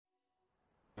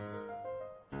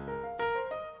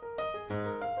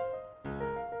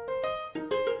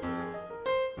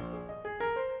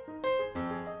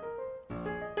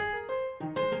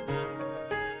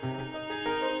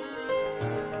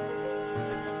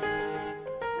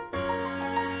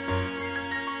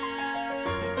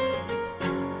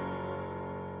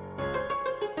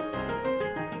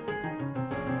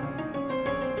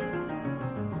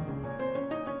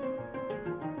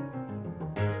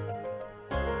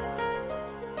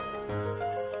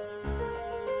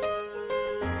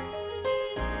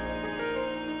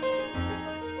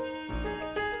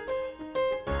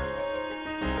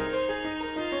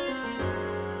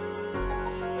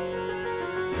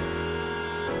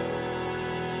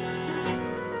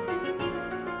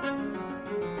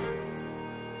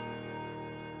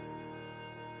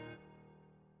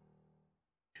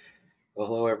Well,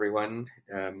 hello everyone.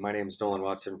 My name is Nolan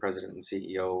Watson, President and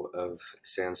CEO of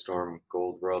Sandstorm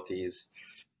Gold Royalties.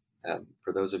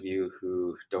 For those of you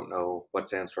who don't know what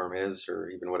Sandstorm is or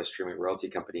even what a streaming royalty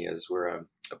company is, we're a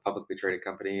publicly traded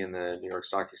company in the New York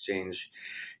Stock Exchange.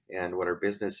 And what our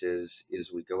business is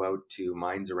we go out to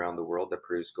mines around the world that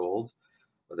produce gold,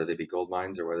 whether they be gold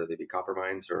mines or whether they be copper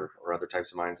mines or other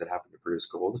types of mines that happen to produce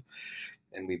gold.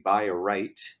 And we buy a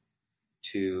right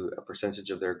to a percentage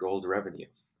of their gold revenue,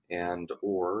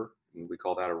 or we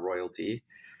call that a royalty,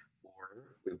 or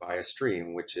we buy a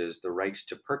stream, which is the right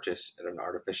to purchase at an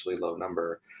artificially low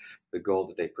number the gold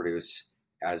that they produce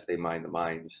as they mine the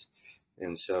mines.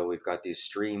 And so we've got these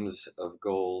streams of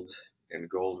gold and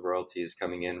gold royalties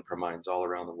coming in from mines all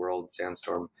around the world.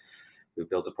 Sandstorm, we've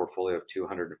built a portfolio of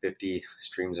 250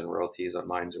 streams and royalties on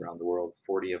mines around the world.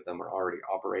 40 of them are already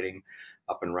operating,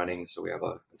 up and running, so we have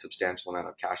a substantial amount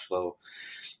of cash flow.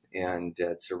 And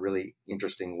it's a really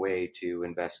interesting way to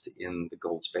invest in the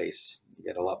gold space. You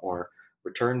get a lot more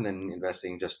return than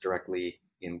investing just directly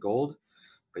in gold,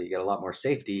 but you get a lot more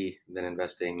safety than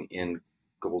investing in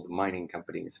gold mining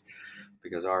companies,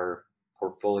 because our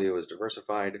portfolio is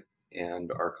diversified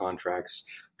and our contracts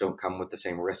don't come with the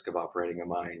same risk of operating a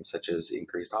mine, such as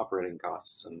increased operating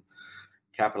costs and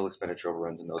capital expenditure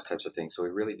overruns and those types of things. So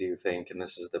we really do think, and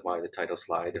this is why the title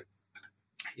slide,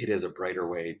 it is a brighter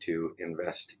way to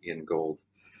invest in gold.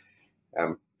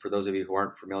 For those of you who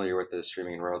aren't familiar with the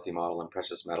streaming and royalty model in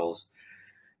precious metals,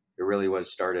 it really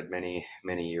was started many,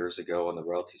 many years ago in the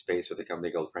royalty space with a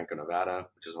company called Franco-Nevada,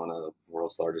 which is one of the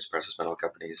world's largest precious metal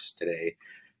companies today.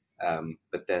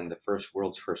 But then the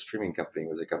world's first streaming company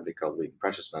was a company called Wheaton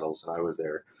Precious Metals, and I was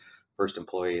their first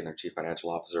employee and their chief financial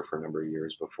officer for a number of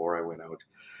years before I went out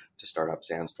to start up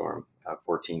Sandstorm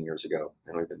 14 years ago,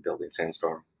 and we've been building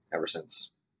Sandstorm ever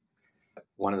since.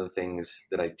 One of the things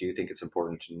that I do think it's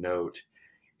important to note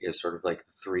is sort of like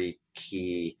the three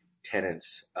key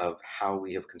tenets of how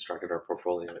we have constructed our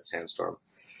portfolio at Sandstorm.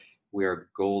 We are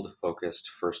gold focused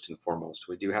first and foremost.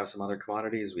 We do have some other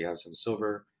commodities. We have some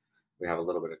silver. We have a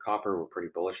little bit of copper. We're pretty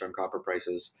bullish on copper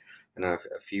prices, and a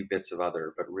few bits of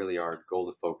other, but really are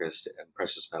gold focused, and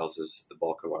precious metals is the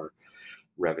bulk of our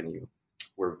revenue.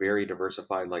 We're very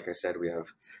diversified. Like I said, we have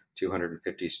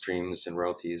 250 streams and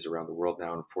royalties around the world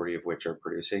now, and 40 of which are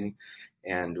producing.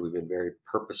 And we've been very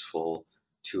purposeful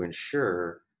to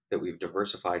ensure that we've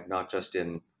diversified not just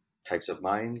in types of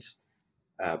mines,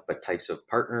 but types of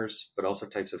partners, but also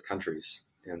types of countries.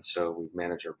 And so we've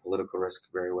managed our political risk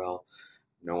very well.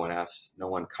 No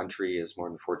one country is more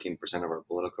than 14% of our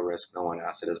political risk. No one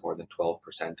asset is more than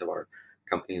 12% of our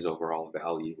company's overall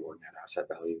value or net asset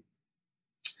value.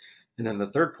 And then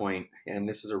the third point, and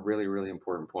this is a really, really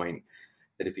important point,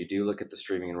 that if you do look at the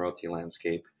streaming and royalty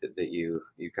landscape, that you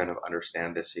kind of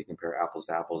understand this, so you compare apples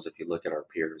to apples if you look at our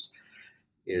peers,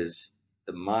 is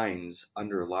the mines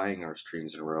underlying our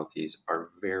streams and royalties are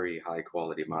very high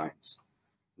quality mines.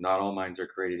 Not all mines are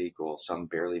created equal. Some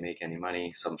barely make any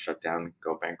money, some shut down,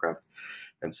 go bankrupt,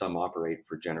 and some operate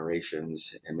for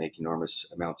generations and make enormous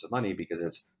amounts of money because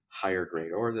it's higher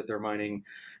grade ore that they're mining,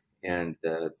 and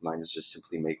the mines just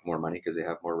simply make more money because they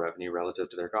have more revenue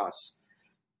relative to their costs.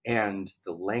 And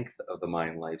the length of the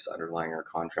mine lives underlying our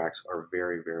contracts are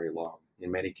very, very long.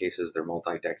 In many cases, they're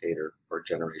multi-decade or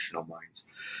generational mines.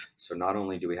 So not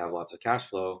only do we have lots of cash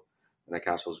flow, and that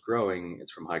cash flow is growing,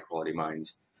 it's from high quality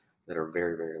mines that are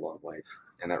very, very long life.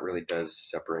 And that really does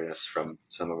separate us from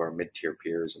some of our mid-tier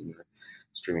peers in the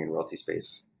streaming and royalty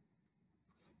space.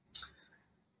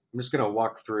 I'm just going to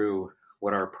walk through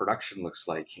what our production looks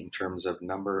like in terms of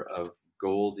number of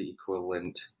gold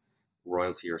equivalent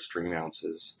royalty or stream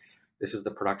ounces. This is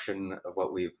the production of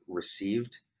what we've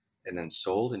received and then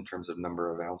sold in terms of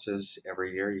number of ounces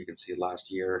every year. You can see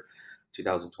last year,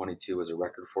 2022 was a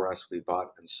record for us. We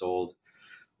bought and sold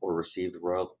or received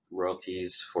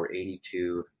royalties for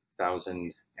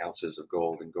 82,000 ounces of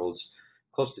gold, and gold's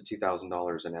close to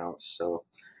 $2,000 an ounce. So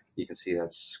you can see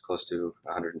that's close to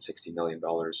 $160 million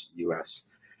US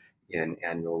in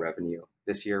annual revenue.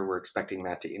 This year, we're expecting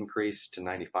that to increase to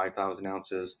 95,000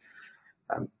 ounces.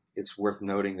 It's worth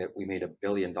noting that we made $1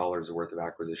 billion worth of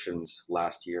acquisitions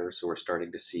last year, so we're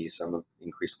starting to see some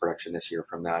increased production this year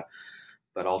from that.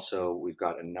 But also, we've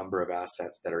got a number of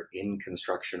assets that are in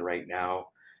construction right now,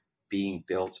 being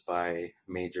built by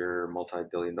major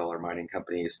multi-billion-dollar mining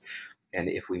companies. And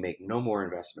if we make no more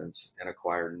investments and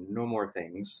acquire no more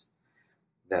things,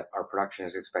 that our production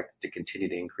is expected to continue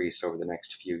to increase over the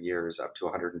next few years up to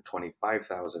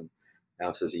 125,000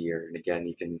 ounces a year. And again,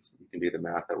 you can do the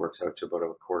math. That works out to about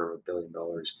 $250 million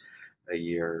a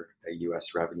year, a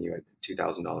US revenue at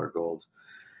 $2,000 gold.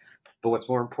 But what's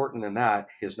more important than that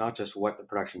is not just what the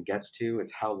production gets to,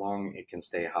 it's how long it can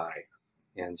stay high.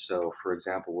 And so, for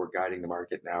example, we're guiding the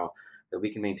market now that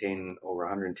we can maintain over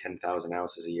 110,000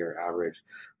 ounces a year average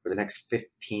for the next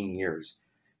 15 years.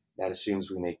 That assumes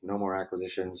we make no more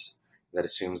acquisitions. That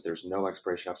assumes there's no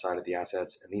exploration upside of the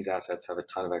assets, and these assets have a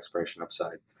ton of exploration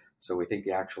upside. So we think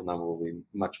the actual number will be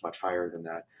much, much higher than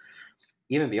that.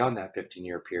 Even beyond that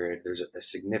 15-year period, there's a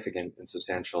significant and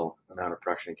substantial amount of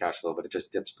production and cash flow, but it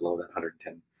just dips below that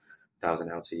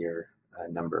 110,000 ounce a year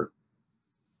number.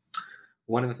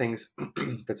 One of the things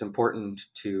that's important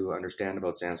to understand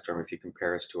about Sandstorm, if you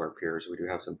compare us to our peers, we do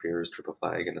have some peers, Triple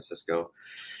Flag and Osisko,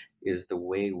 is the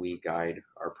way we guide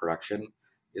our production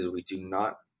is we do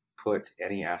not put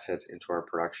any assets into our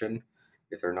production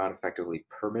if they're not effectively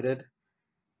permitted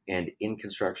and in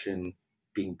construction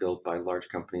being built by large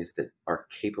companies that are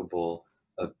capable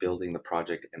of building the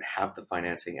project and have the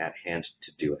financing at hand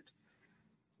to do it.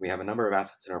 We have a number of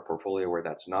assets in our portfolio where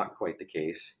that's not quite the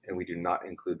case, and we do not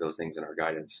include those things in our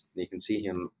guidance. And you can see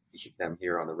them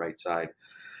here on the right side.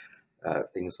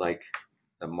 Things like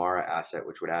the Mara asset,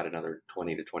 which would add another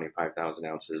 20 to 25,000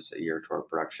 ounces a year to our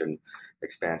production,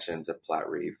 expansions at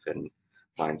Platreef and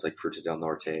mines like Fruta del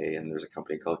Norte, and there's a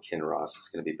company called Kinross that's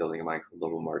going to be building a mine called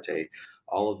Lobo Marte.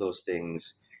 All of those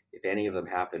things, if any of them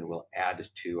happen, will add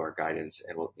to our guidance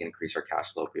and will increase our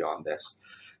cash flow beyond this.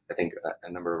 I think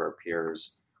a number of our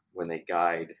peers, when they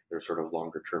guide their sort of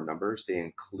longer term numbers, they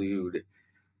include,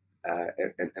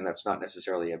 and that's not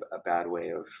necessarily a bad way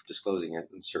of disclosing it,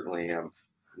 and certainly I'm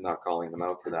not calling them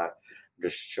out for that. I'm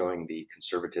just showing the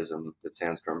conservatism that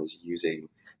Sandstorm is using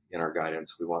in our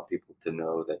guidance. We want people to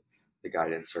know that the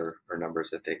guidance are numbers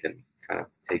that they can kind of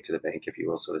take to the bank, if you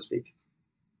will, so to speak.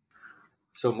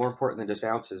 So more important than just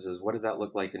ounces is what does that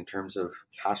look like in terms of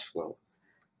cash flow?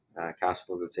 Cash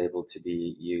flow that's able to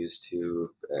be used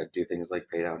to do things like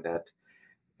pay down debt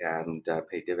and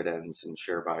pay dividends and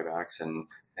share buybacks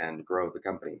and grow the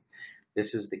company.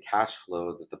 This is the cash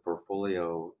flow that the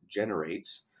portfolio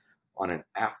generates on an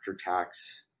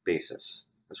after-tax basis.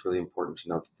 It's really important to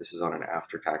note that this is on an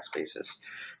after-tax basis.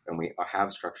 And we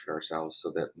have structured ourselves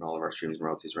so that in all of our streams and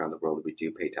royalties around the world, we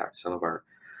do pay tax. Some of our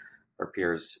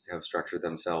peers have structured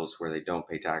themselves where they don't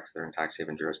pay tax. They're in tax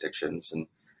haven jurisdictions, and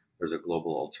there's a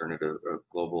global alternative, a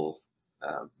global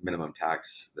minimum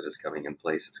tax that is coming in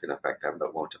place. It's going to affect them,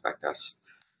 but won't affect us.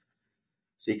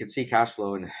 So you can see cash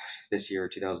flow in this year,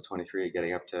 2023,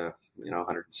 getting up to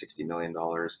 $160 million,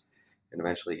 and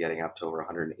eventually getting up to over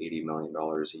 $180 million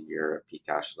a year at peak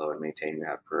cash flow and maintaining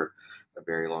that for a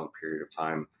very long period of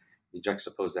time. You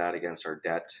juxtapose that against our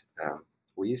debt.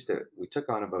 We took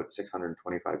on about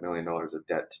 $625 million of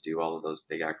debt to do all of those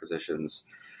big acquisitions.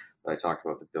 I talked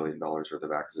about the $1 billion worth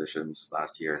of acquisitions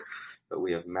last year, but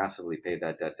we have massively paid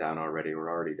that debt down already.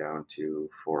 We're already down to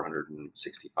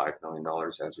 $465 million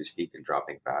as we speak and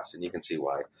dropping fast. And you can see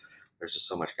why. There's just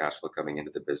so much cash flow coming into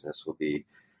the business.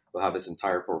 We'll have this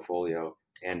entire portfolio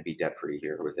and be debt free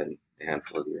here within a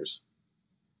handful of years.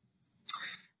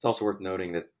 It's also worth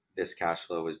noting that this cash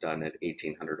flow was done at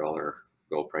 $1,800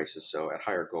 gold prices. So at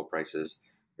higher gold prices,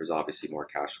 there's obviously more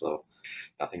cash flow.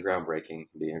 Nothing groundbreaking.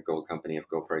 Being a gold company, if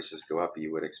gold prices go up,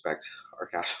 you would expect our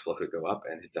cash flow to go up,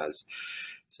 and it does.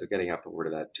 So getting up over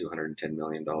to that $210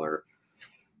 million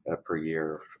per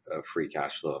year of free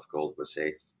cash flow if gold was,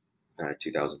 say,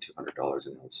 $2,200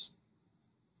 an ounce.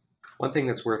 One thing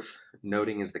that's worth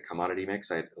noting is the commodity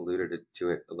mix. I alluded to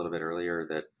it a little bit earlier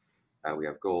that we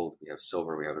have gold, we have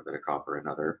silver, we have a bit of copper and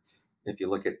other. If you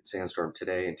look at Sandstorm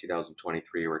today in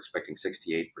 2023, we're expecting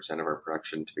 68% of our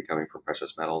production to be coming from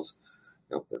precious metals.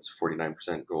 That's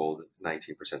 49% gold,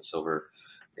 19% silver,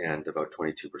 and about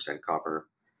 22% copper.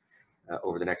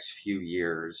 Over the next few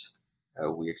years,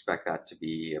 we expect that to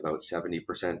be about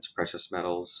 70% precious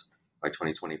metals by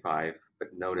 2025.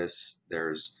 But notice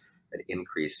there's an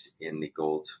increase in the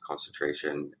gold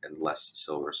concentration and less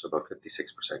silver, so about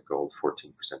 56% gold,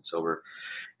 14% silver.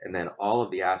 And then all of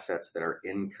the assets that are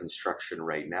in construction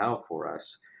right now for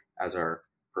us, as our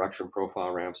production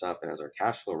profile ramps up and as our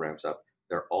cash flow ramps up,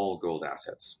 they're all gold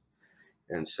assets.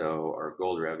 And so our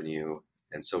gold revenue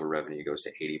and silver revenue goes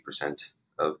to 80%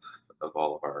 of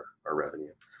all of our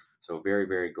revenue. So very,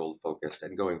 very gold focused.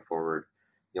 And going forward,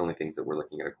 the only things that we're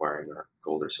looking at acquiring are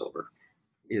gold or silver.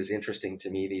 Is interesting to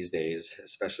me these days,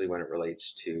 especially when it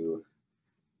relates to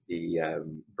the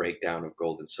breakdown of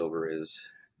gold and silver, is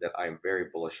that I'm very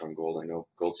bullish on gold. I know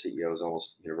gold CEOs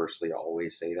almost universally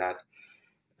always say that.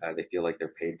 They feel like they're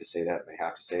paid to say that, and they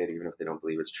have to say it even if they don't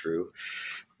believe it's true.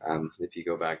 If you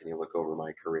go back and you look over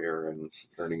my career and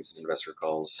earnings and investor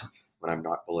calls, when I'm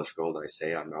not bullish gold, I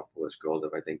say I'm not bullish gold.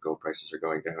 If I think gold prices are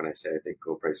going down, I say I think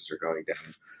gold prices are going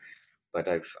down. but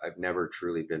I've never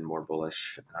truly been more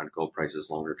bullish on gold prices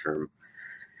longer term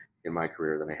in my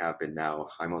career than I have been now.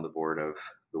 I'm on the board of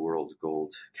the World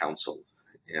Gold Council,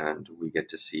 and we get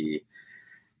to see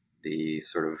the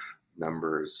sort of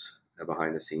numbers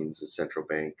behind the scenes of central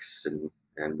banks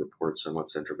and reports on what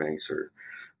central banks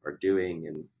are doing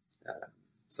and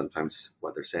sometimes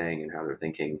what they're saying and how they're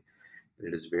thinking. But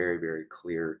it is very, very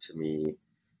clear to me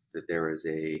that there is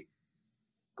a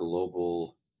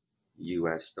global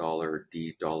US dollar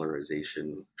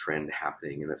de-dollarization trend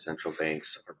happening, and that central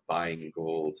banks are buying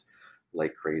gold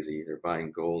like crazy. They're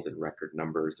buying gold in record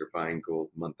numbers. They're buying gold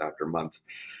month after month,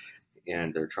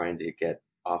 and they're trying to get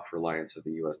off reliance of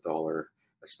the US dollar,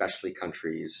 especially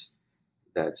countries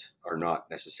that are not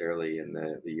necessarily in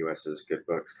the US's good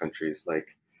books, countries like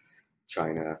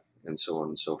China and so on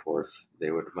and so forth. They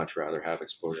would much rather have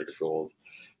exposure to gold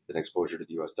than exposure to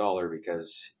the US dollar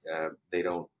because they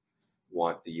don't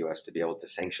want the US to be able to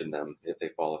sanction them if they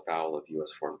fall afoul of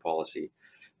US foreign policy.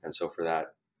 And so for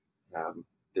that,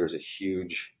 there's a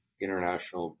huge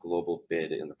international global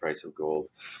bid in the price of gold,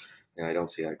 and I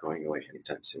don't see that going away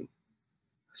anytime soon.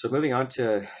 So moving on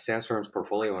to Sandstorm's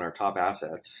portfolio and our top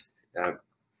assets,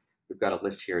 we've got a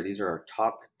list here. These are our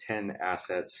top 10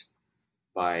 assets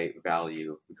by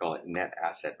value. We call it net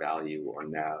asset value or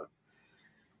NAV.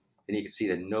 And you can see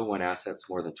that no one asset's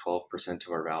more than 12%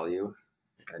 of our value.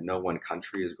 And no one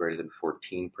country is greater than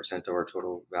 14% of our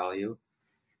total value.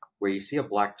 Where you see a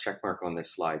black check mark on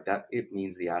this slide, that it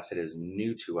means the asset is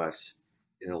new to us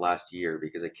in the last year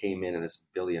because it came in this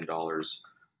 $1 billion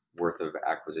worth of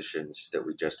acquisitions that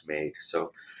we just made.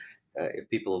 So if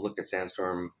people have looked at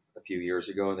Sandstorm a few years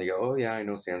ago and they go, oh yeah, I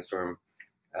know Sandstorm.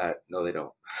 No, they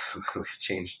don't. We've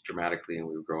changed dramatically and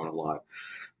we've grown a lot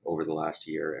over the last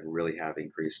year and really have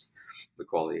increased the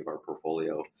quality of our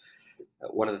portfolio.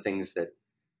 One of the things that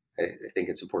I think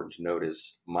it's important to note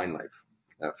is mine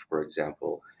life, for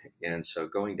example. And so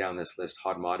going down this list,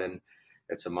 Hod Maden,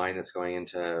 it's a mine that's going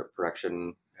into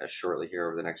production shortly here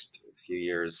over the next few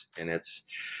years, and it's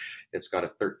got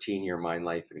a 13-year mine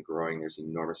life and growing. There's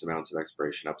enormous amounts of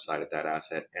exploration upside at that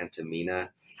asset. Antamina,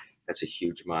 that's a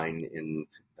huge mine in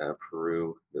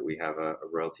Peru that we have a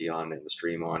royalty on and a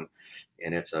stream on,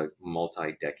 and it's a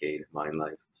multi-decade mine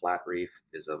life. Flat Reef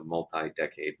is a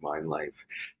multi-decade mine life.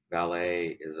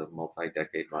 Valet is a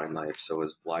multi-decade mine life. So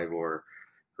is Blyvor.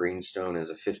 Greenstone is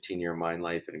a 15-year mine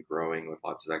life and growing with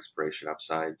lots of exploration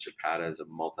upside. Chapada is a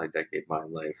multi-decade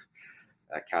mine life.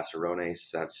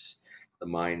 Caserones, that's the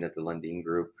mine that the Lundin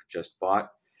Group just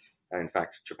bought. In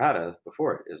fact, Chapada,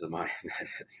 before it, is a mine that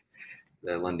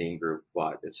the Lundin Group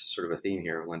bought. It's sort of a theme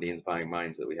here. Lundin's buying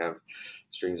mines that we have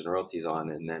streams and royalties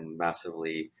on and then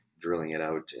massively drilling it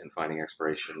out and finding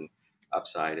exploration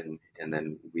upside, and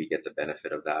then we get the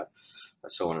benefit of that,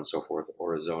 so on and so forth.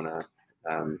 Aurizona,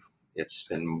 it's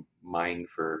been mined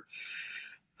for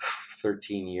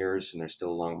 13 years and there's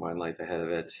still a long mine life ahead of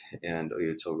it, and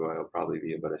Oyu Tolgoi will probably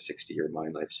be about a 60-year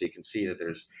mine life. So you can see that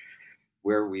there's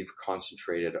where we've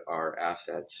concentrated our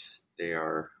assets, they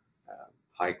are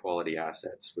high quality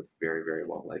assets with very, very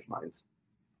long life mines.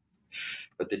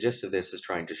 But the gist of this is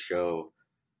trying to show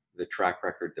the track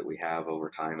record that we have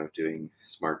over time of doing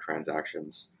smart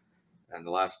transactions. And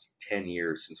the last 10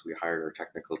 years since we hired our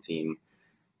technical team,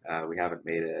 we haven't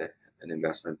made an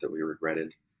investment that we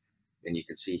regretted. And you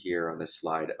can see here on this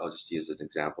slide, I'll just use an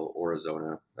example,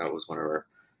 Aurizona. That was one of our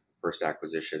first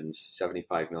acquisitions,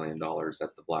 $75 million.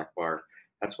 That's the black bar.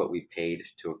 That's what we paid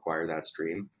to acquire that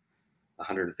stream.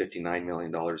 $159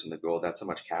 million in the gold. That's how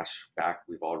much cash back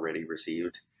we've already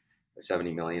received.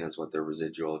 $70 million is what the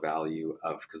residual value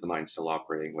of, because the mine's still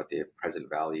operating, what the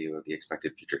present value of the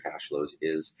expected future cash flows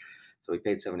is. So we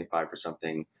paid 75 for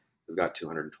something. We've got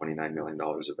 $229 million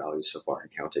of value so far and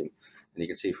counting. And you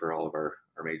can see for all of our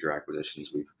major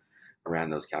acquisitions, we've ran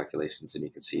those calculations and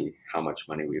you can see how much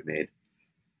money we've made.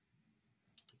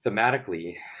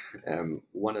 Thematically,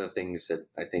 one of the things that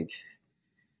I think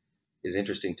is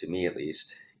interesting to me, at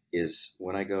least, is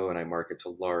when I go and I market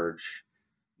to large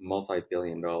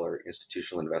multi-billion-dollar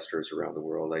institutional investors around the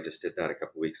world. I just did that a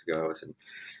couple of weeks ago. I was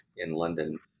in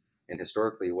London. And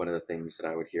historically, one of the things that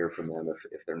I would hear from them,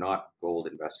 if they're not gold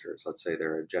investors, let's say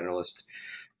they're a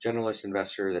generalist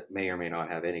investor that may or may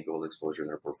not have any gold exposure in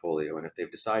their portfolio, and if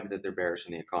they've decided that they're bearish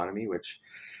in the economy, which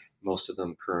most of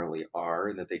them currently are,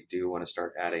 and that they do want to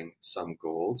start adding some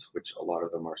gold, which a lot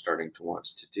of them are starting to want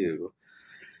to do,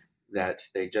 that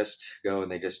they just go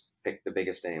and they just pick the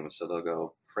biggest names. So they'll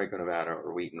go Franco-Nevada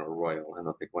or Wheaton or Royal, and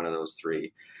they'll pick one of those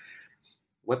three.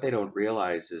 What they don't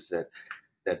realize is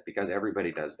that because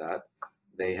everybody does that,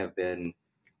 they have been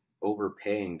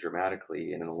overpaying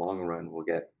dramatically, and in the long run will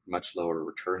get much lower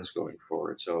returns going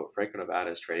forward. So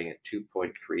Franco-Nevada is trading at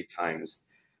 2.3 times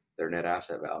their net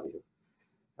asset value.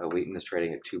 Wheaton is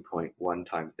trading at 2.1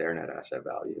 times their net asset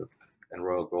value, and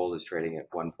Royal Gold is trading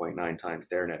at 1.9 times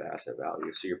their net asset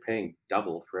value. So you're paying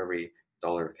double for every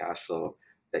dollar of cash flow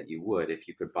that you would if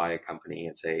you could buy a company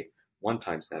at, say, 1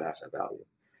 times net asset value.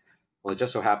 Well, it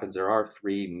just so happens there are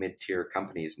 3 mid-tier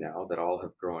companies now that all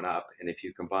have grown up, and if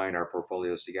you combine our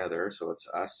portfolios together, so it's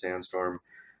us, Sandstorm,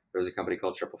 there's a company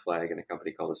called Triple Flag, and a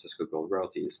company called Osisko Gold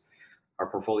Royalties. Our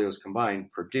portfolios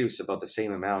combined produce about the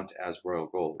same amount as Royal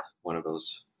Gold, one of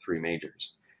those 3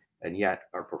 majors. And yet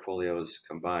our portfolios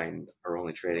combined are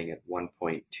only trading at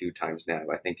 1.2 times NAV.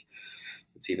 I think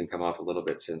it's even come off a little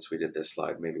bit since we did this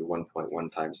slide, maybe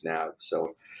 1.1 times NAV.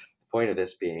 So the point of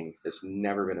this being, there's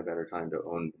never been a better time to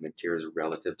own the mid-tiers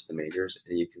relative to the majors,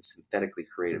 and you can synthetically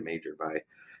create a major by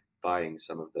buying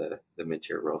some of the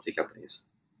mid-tier royalty companies.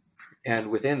 And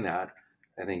within that,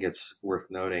 I think it's worth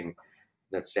noting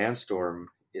that Sandstorm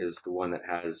is the one that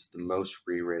has the most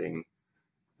re-rating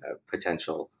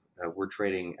potential. We're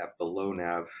trading at below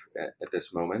NAV at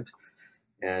this moment,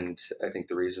 and I think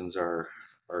the reasons are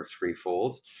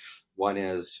threefold. One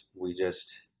is we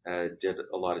just did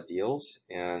a lot of deals,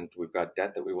 and we've got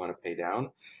debt that we want to pay down.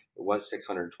 It was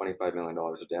 $625 million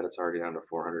of debt. It's already down to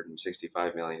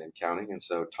 $465 million and counting, and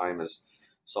so time is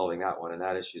solving that one, and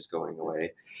that issue is going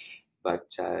away.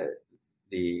 But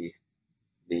the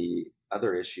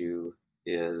other issue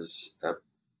is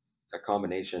a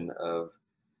combination of,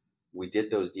 we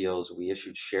did those deals, we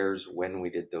issued shares when we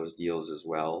did those deals as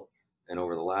well, and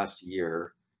over the last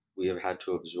year we have had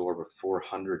to absorb a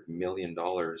 $400 million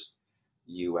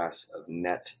US of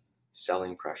net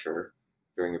selling pressure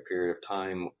during a period of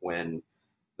time when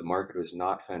the market was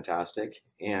not fantastic,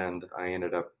 and I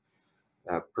ended up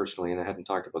personally, and I hadn't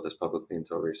talked about this publicly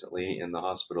until recently, in the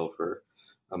hospital for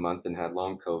a month and had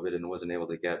long COVID and wasn't able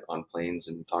to get on planes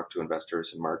and talk to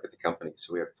investors and market the company.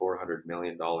 So we had $400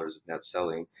 million of net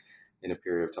selling in a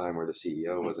period of time where the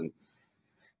CEO wasn't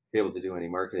able to do any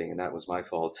marketing, and that was my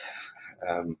fault.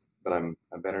 But I'm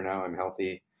better now. I'm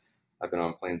healthy. I've been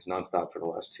on planes nonstop for the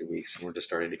last 2 weeks, and we're just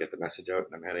starting to get the message out.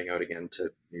 And I'm heading out again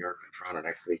to New York and Toronto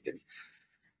next week,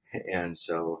 and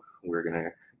so we're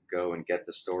gonna go and get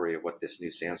the story of what this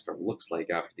new Sandstorm looks like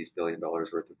after these $1 billion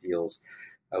worth of deals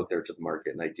out there to the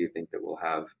market. And I do think that we'll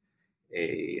have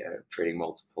a trading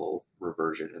multiple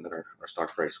reversion, and that our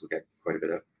stock price will get quite a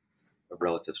bit of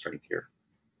relative strength here.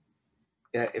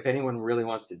 Yeah, if anyone really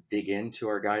wants to dig into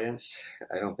our guidance,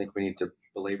 I don't think we need to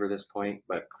belabor this point,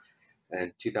 but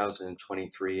in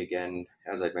 2023, again,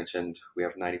 as I mentioned, we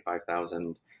have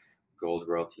 95,000 gold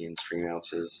royalty and stream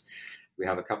ounces. We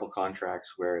have a couple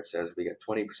contracts where it says we get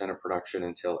 20% of production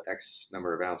until X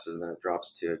number of ounces, and then it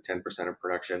drops to 10% of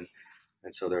production.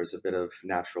 And so there's a bit of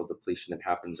natural depletion that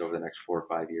happens over the next 4 or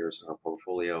 5 years in our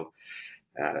portfolio.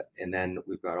 And then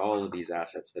we've got all of these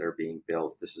assets that are being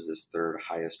built. This is this third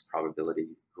highest probability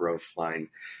growth line.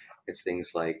 It's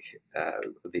things like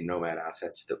the Nomad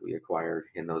assets that we acquired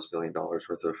in those $1 billion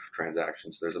worth of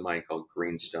transactions. There's a mine called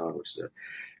Greenstone, which is a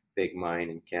big mine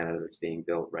in Canada that's being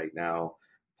built right now.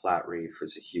 Platreef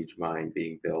is a huge mine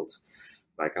being built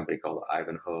by a company called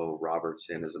Ivanhoe.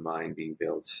 Robertson is a mine being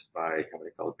built by a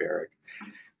company called Barrick,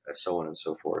 so on and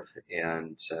so forth.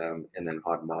 And then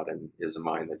Hod Maden is a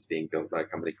mine that's being built by a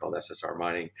company called SSR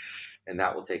Mining. And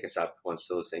that will take us up, once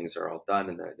those things are all done,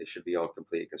 and they should be all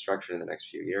completed construction in the next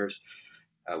few years,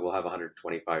 we'll have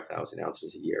 125,000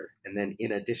 ounces a year. And then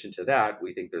in addition to that,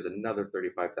 we think there's another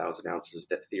 35,000 ounces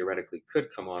that theoretically could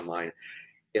come online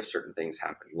if certain things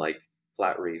happen, like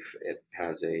Platreef. It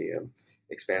has a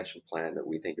expansion plan that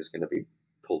we think is going to be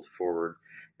pulled forward,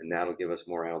 and that'll give us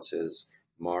more ounces.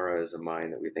 Mara is a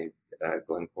mine that we think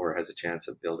Glencore has a chance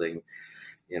of building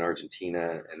in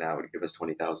Argentina, and that would give us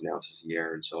 20,000 ounces a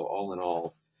year. And so all in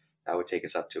all, that would take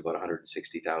us up to about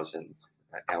 160,000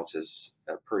 ounces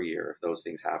per year if those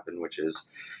things happen, which is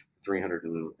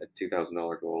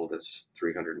 $2,000 gold is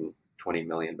 $320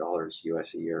 million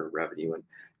US a year revenue,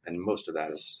 and most of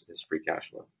that is free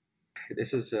cash flow.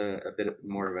 This is a bit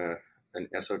more of an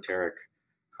esoteric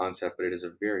concept, but it is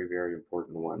a very, very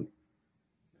important one.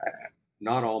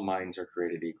 Not all mines are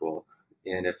created equal.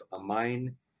 And if a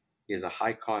mine is a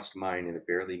high cost mine and it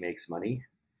barely makes money,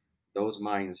 those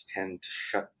mines tend to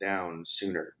shut down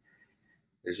sooner.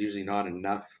 There's usually not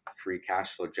enough free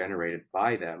cash flow generated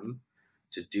by them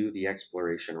to do the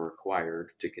exploration required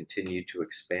to continue to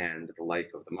expand the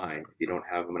life of the mine. If you don't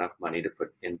have enough money to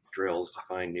put in drills to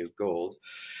find new gold,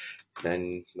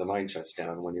 then the mine shuts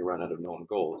down when you run out of known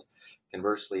gold.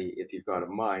 Conversely, if you've got a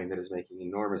mine that is making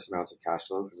enormous amounts of cash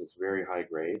flow because it's very high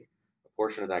grade, a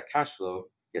portion of that cash flow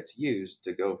gets used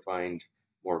to go find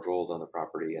more gold on the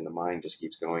property, and the mine just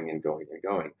keeps going and going and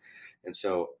going. And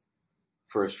so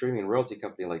for a streaming royalty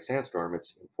company like Sandstorm,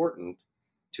 it's important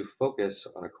to focus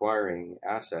on acquiring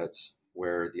assets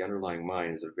where the underlying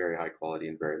mine is of very high quality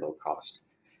and very low cost.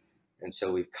 And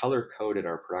so we've color coded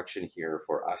our production here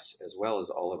for us as well as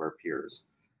all of our peers.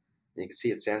 And you can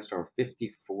see at Sandstorm,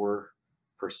 54%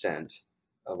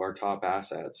 of our top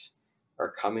assets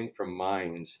are coming from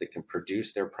mines that can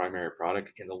produce their primary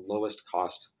product in the lowest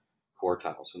cost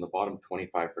quartile, so in the bottom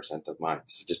 25% of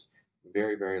mines. So just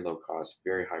very, very low cost,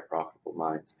 very high profitable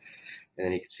mines. And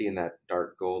then you can see in that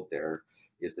dark gold there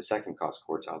is the second cost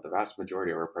quartile. The vast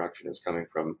majority of our production is coming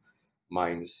from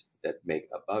mines that make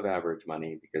above average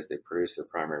money because they produce their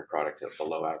primary product at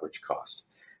below average cost.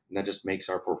 And that just makes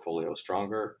our portfolio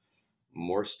stronger,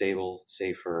 more stable,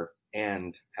 safer,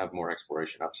 and have more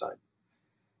exploration upside.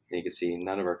 And you can see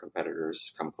none of our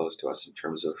competitors come close to us in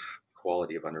terms of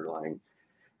quality of underlying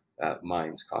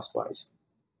mines cost-wise.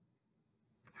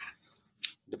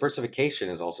 Diversification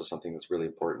is also something that's really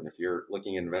important. If you're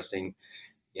looking at investing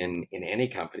in any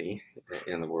company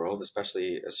in the world,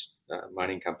 especially a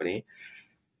mining company,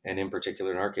 and in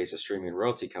particular, in our case, a streaming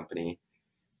royalty company,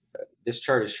 this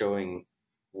chart is showing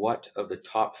what of the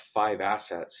top 5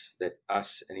 assets that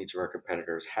us and each of our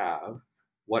competitors have,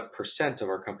 what percent of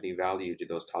our company value do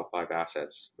those top 5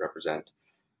 assets represent.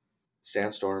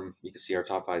 Sandstorm, you can see our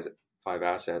top 5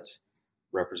 assets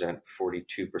represent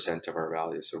 42% of our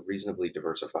value, so reasonably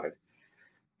diversified.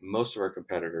 Most of our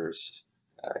competitors,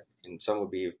 and some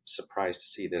would be surprised to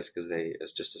see this because they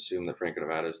just assume that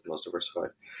Franco-Nevada is the most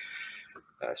diversified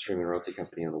streaming royalty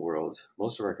company in the world.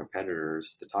 Most of our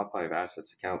competitors, the top 5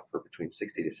 assets account for between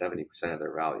 60 to 70% of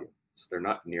their value. So they're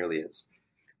not nearly as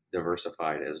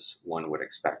diversified as one would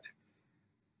expect.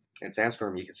 In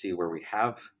Sandstorm, you can see where we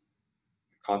have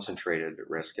concentrated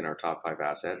risk in our top 5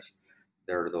 assets.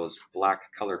 There are those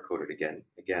black color coded again.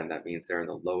 Again, that means they're in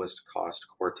the lowest cost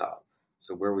quartile.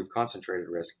 So where we've concentrated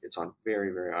risk, it's on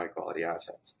very, very high quality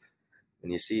assets.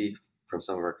 And you see from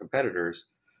some of our competitors,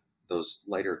 those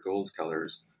lighter gold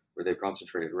colors where they've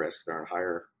concentrated risk, they're on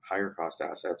higher cost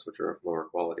assets, which are of lower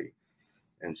quality.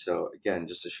 And so again,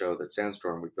 just to show that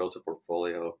Sandstorm, we built a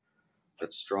portfolio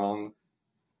that's strong,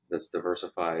 that's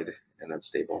diversified, and that's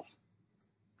stable.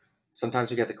 Sometimes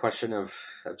we get the question of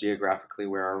geographically,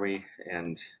 where are we?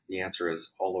 And the answer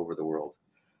is all over the world.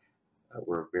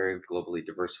 We're very globally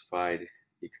diversified.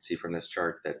 You can see from this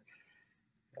chart that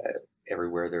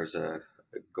everywhere there's a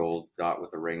gold dot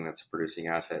with a ring, that's a producing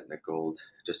asset, and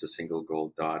just a single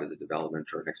gold dot is a development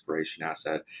or an exploration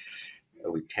asset.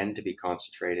 We tend to be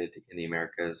concentrated in the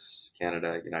Americas,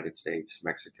 Canada, United States,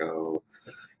 Mexico,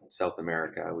 South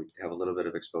America. We have a little bit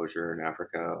of exposure in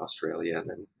Africa, Australia, and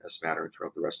then a smattering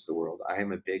throughout the rest of the world. I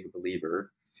am a big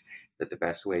believer that the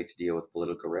best way to deal with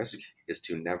political risk is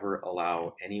to never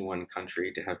allow any one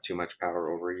country to have too much power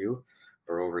over you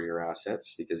or over your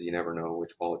assets, because you never know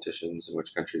which politicians and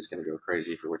which country is going to go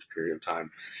crazy for which period of time.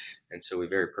 And so we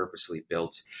very purposely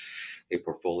built a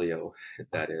portfolio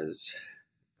that is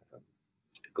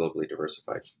globally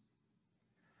diversified.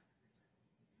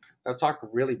 I'll talk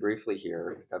really briefly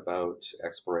here about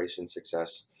exploration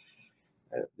success.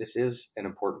 This is an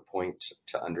important point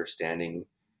to understanding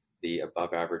the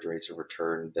above average rates of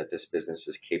return that this business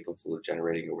is capable of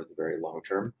generating over the very long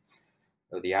term.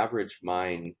 The average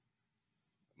mine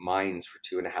mines for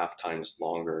 2.5 times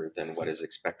longer than what is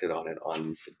expected on it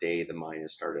on the day the mine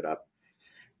is started up.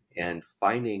 And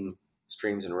finding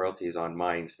streams and royalties on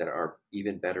mines that are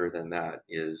even better than that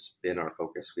has been our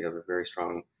focus. We have a very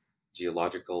strong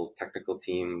geological technical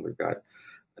team. We've got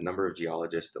a number of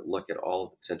geologists that look at all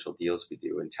the potential deals we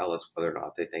do and tell us whether or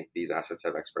not they think these assets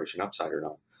have exploration upside or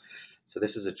not. So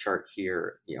this is a chart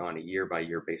here, on a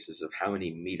year-by-year basis of how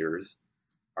many meters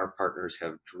our partners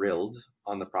have drilled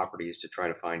on the properties to try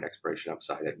to find exploration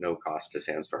upside at no cost to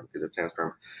Sandstorm. Because at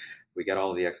Sandstorm, we get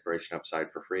all of the exploration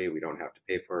upside for free. We don't have to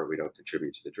pay for it. We don't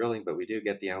contribute to the drilling, but we do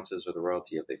get the ounces or the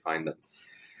royalty if they find them.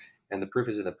 And the proof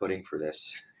is in the pudding for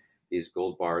this. These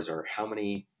gold bars are how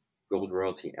many gold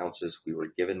royalty ounces we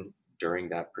were given during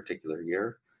that particular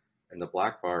year. And the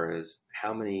black bar is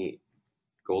how many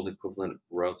gold equivalent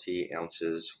royalty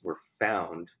ounces were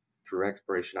found through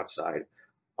exploration upside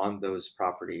on those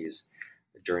properties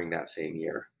during that same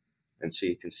year. And so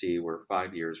you can see we're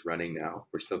 5 years running now.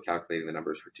 We're still calculating the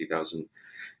numbers for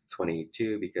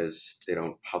 2022 because they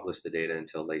don't publish the data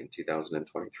until late in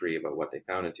 2023 about what they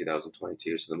found in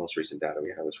 2022. So the most recent data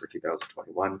we have is for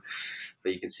 2021.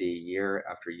 But you can see year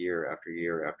after year after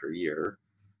year after year,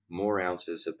 more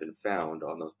ounces have been found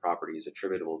on those properties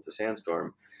attributable to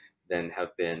Sandstorm than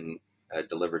have been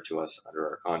delivered to us under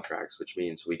our contracts, which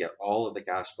means we get all of the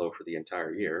cash flow for the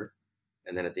entire year.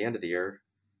 And then at the end of the year,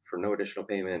 for no additional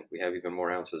payment, we have even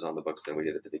more ounces on the books than we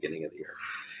did at the beginning of the year.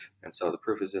 And so the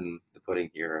proof is in the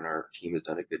pudding here, and our team has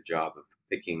done a good job of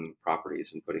picking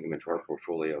properties and putting them into our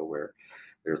portfolio where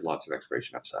there's lots of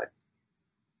exploration upside.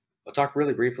 I'll talk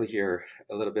really briefly here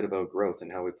a little bit about growth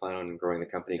and how we plan on growing the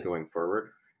company going forward.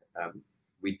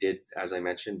 We did, as I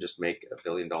mentioned, just make $1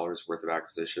 billion worth of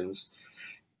acquisitions,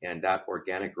 and that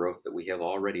organic growth that we have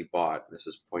already bought, this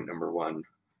is point number one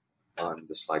on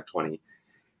the slide 20,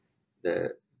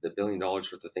 the $1 billion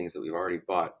worth of things that we've already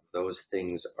bought, those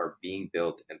things are being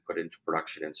built and put into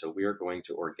production. And so we are going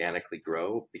to organically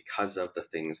grow because of the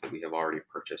things that we have already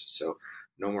purchased. So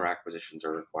no more acquisitions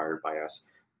are required by us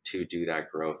to do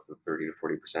that growth of 30 to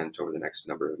 40% over the next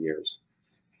number of years.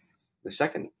 The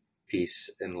second piece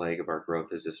and leg of our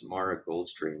growth is this Mara gold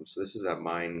stream. So this is that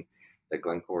mine that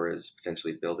Glencore is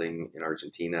potentially building in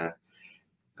Argentina.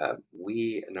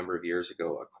 We, a number of years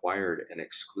ago, acquired an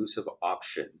exclusive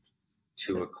option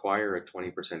to acquire a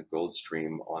 20% gold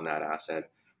stream on that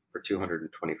asset for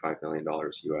 $225 million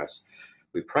US.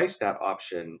 We priced that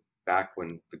option back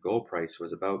when the gold price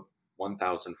was about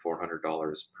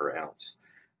 $1,400 per ounce.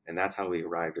 And that's how we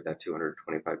arrived at that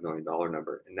 $225 million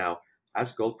number. And now,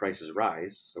 as gold prices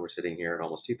rise, so we're sitting here at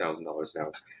almost $2,000 an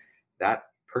ounce, that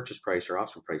purchase price or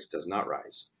option price does not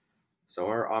rise. So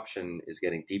our option is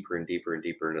getting deeper and deeper and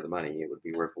deeper into the money. It would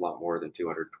be worth a lot more than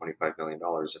 $225 million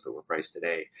if it were priced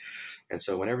today. And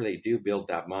so whenever they do build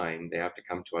that mine, they have to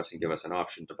come to us and give us an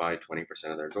option to buy 20%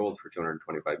 of their gold for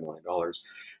 $225 million.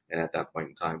 And at that point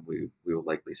in time, we will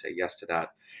likely say yes to that,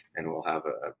 and we'll have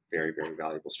a very, very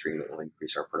valuable stream that will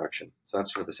increase our production. So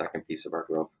that's sort of the second piece of our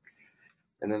growth.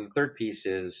 And then the third piece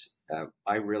is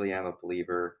I really am a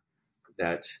believer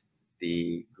that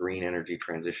the green energy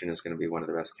transition is going to be one of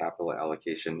the best capital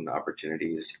allocation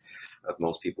opportunities of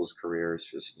most people's careers.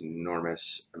 There's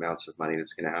enormous amounts of money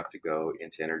that's going to have to go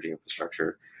into energy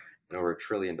infrastructure. And over $1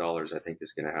 trillion, I think,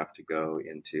 is going to have to go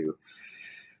into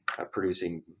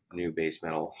producing new base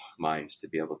metal mines to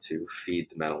be able to feed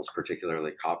the metals,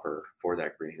 particularly copper, for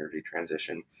that green energy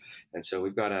transition. And so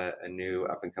we've got a new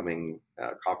up-and-coming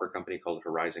copper company called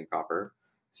Horizon Copper.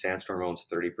 Sandstorm owns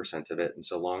 30% of it, and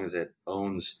so long as it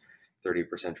owns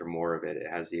 30% or more of it, it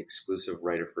has the exclusive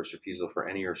right of first refusal for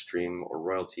any stream or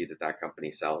royalty that that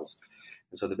company sells.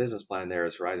 And so the business plan there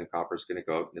is Horizon Copper is going to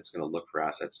go out and it's going to look for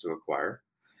assets to acquire,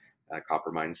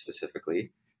 copper mines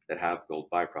specifically, that have gold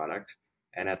byproduct.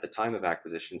 And at the time of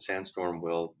acquisition, Sandstorm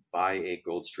will buy a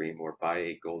gold stream or buy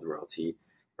a gold royalty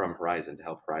from Horizon to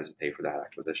help Horizon pay for that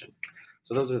acquisition.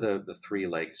 So those are the three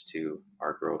legs to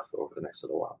our growth over the next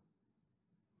little while.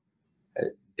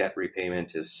 Debt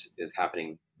repayment is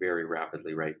happening very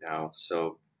rapidly right now.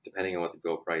 So depending on what the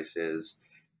gold price is,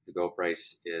 the gold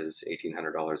price is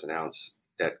 $1,800 an ounce.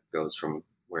 Debt goes from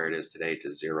where it is today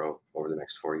to zero over the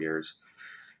next 4 years.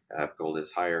 If gold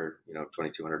is higher,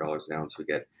 $2,200 an ounce, we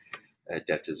get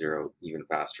debt to zero even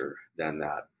faster than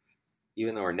that.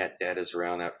 Even though our net debt is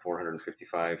around that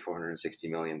 $460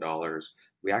 million,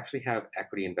 we actually have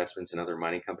equity investments in other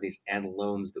mining companies and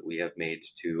loans that we have made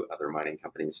to other mining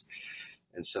companies.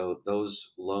 And so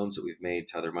those loans that we've made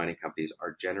to other mining companies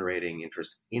are generating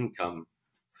interest income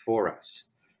for us.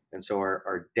 And so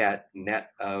our debt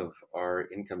net of our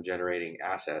income generating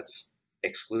assets,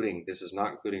 this is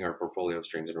not including our portfolio of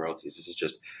streams and royalties, this is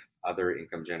just other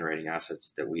income generating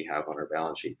assets that we have on our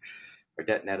balance sheet. Our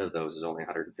debt net of those is only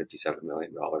 $157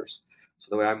 million. So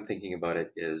the way I'm thinking about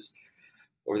it is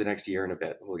over the next year and a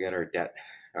bit, we'll get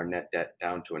our net debt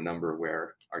down to a number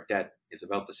where our debt is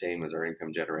about the same as our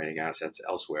income generating assets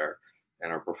elsewhere.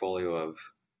 And our portfolio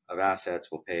of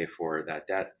assets will pay for that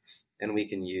debt. And we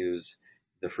can use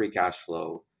the free cash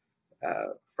flow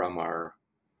from our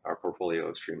portfolio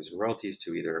of streams and royalties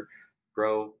to either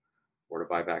grow or to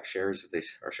buy back shares if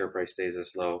our share price stays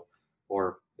this low,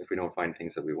 or if we don't find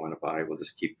things that we want to buy, we'll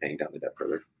just keep paying down the debt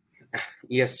further.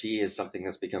 ESG is something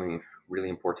that's becoming really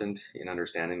important in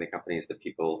understanding the companies that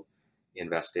people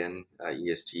invest in.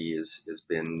 ESG has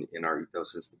been in our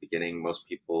ethos since the beginning. Most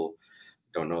people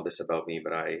don't know this about me,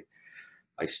 but I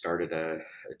started a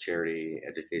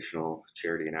educational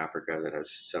charity in Africa that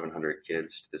has 700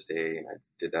 kids to this day, and I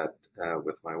did that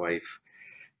with my wife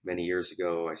many years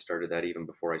ago. I started that even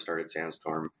before I started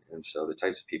Sandstorm, and so the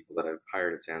types of people that I've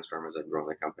hired at Sandstorm as I've grown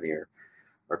the company are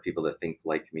people that think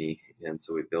like me, and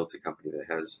so we built a company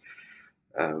that has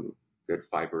good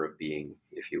fiber of being,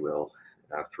 if you will,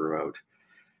 throughout.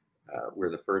 We're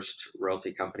the first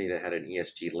royalty company that had an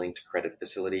ESG linked credit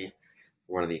facility.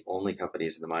 We're one of the only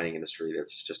companies in the mining industry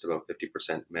that's just about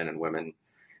 50% men and women,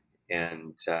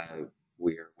 and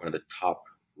we are one of the top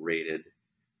rated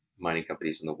mining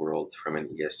companies in the world from an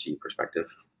ESG perspective.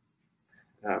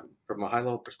 From a high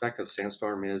level perspective,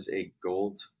 Sandstorm is a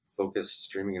gold focused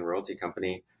streaming and royalty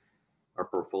company. Our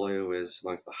portfolio is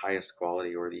amongst the highest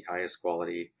quality or the highest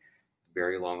quality,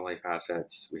 very long life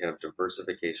assets. We have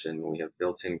diversification, we have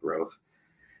built in growth.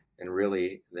 And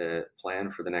really, the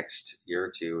plan for the next year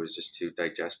or two is just to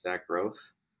digest that growth,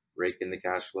 rake in the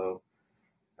cash flow,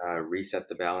 reset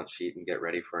the balance sheet, and get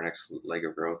ready for our next leg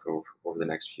of growth over the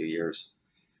next few years.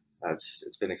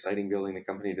 It's been exciting building the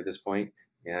company to this point,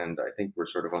 and I think we're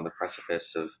sort of on the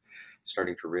precipice of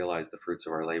starting to realize the fruits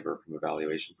of our labor from a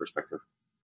valuation perspective.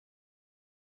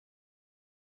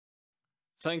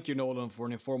 Thank you, Nolan, for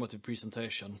an informative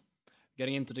presentation.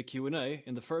 Getting into the Q&A,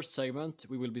 in the first segment,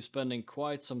 we will be spending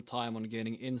quite some time on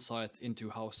gaining insight into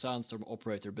how Sandstorm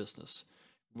operate their business.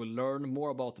 We'll learn more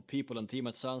about the people and team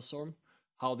at Sandstorm,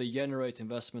 how they generate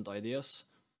investment ideas.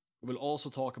 We'll also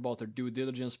talk about their due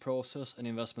diligence process and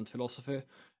investment philosophy,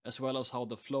 as well as how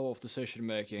the flow of decision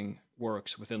making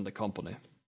works within the company.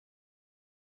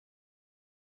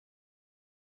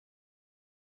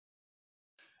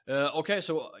 Okay,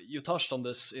 so you touched on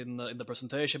this in the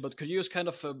presentation, but could you just kind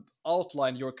of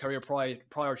outline your career prior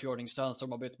to joining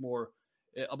Sandstorm a bit more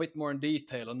in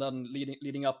detail, and then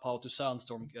leading up how to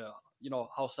Sandstorm,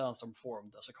 how Sandstorm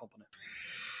formed as a company?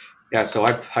 Yeah, so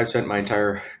I've spent my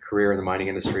entire career in the mining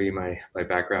industry. My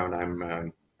background, I'm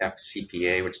an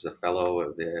FCPA, which is a fellow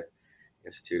of the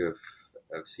Institute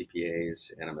of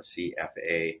CPAs, and I'm a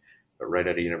CFA. But right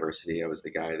out of university, I was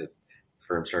the guy that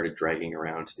firm started dragging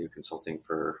around to do consulting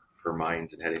for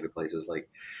mines and heading to places like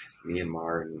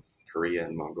Myanmar and Korea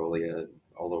and Mongolia and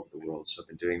all over the world. So I've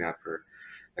been doing that for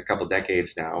a couple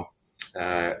decades now.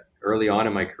 Early on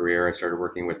in my career, I started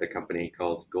working with a company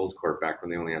called Goldcorp back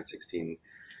when they only had 16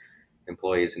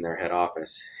 employees in their head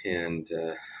office. And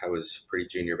I was pretty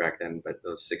junior back then, but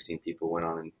those 16 people went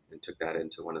on and took that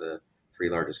into one of the 3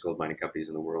 largest gold mining companies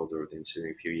in the world over the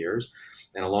ensuing few years.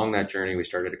 And along that journey, we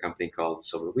started a company called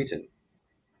Silver Wheaton.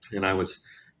 And I was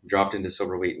dropped into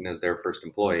Silver Wheaton as their first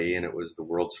employee, and it was the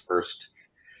world's first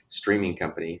streaming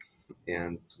company.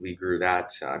 And we grew that.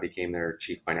 I became their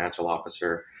chief financial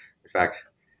officer. In fact,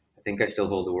 I think I still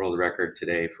hold the world record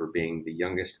today for being the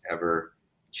youngest ever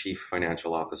chief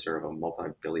financial officer of a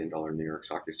multi-billion-dollar New York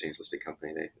Stock Exchange listed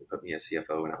company. They put me as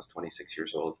CFO when I was 26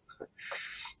 years old.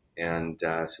 And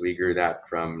so we grew that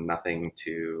from nothing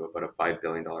to about a $5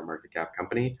 billion market cap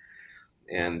company.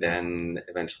 And then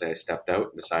eventually I stepped out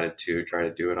and decided to try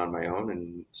to do it on my own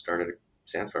and started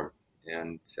Sandstorm,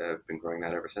 and I've been growing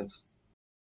that ever since.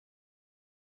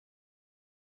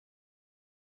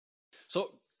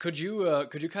 So could you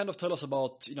kind of tell us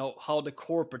about how the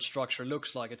corporate structure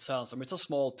looks like at Sandstorm? It's a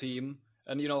small team,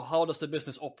 and how does the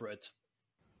business operate?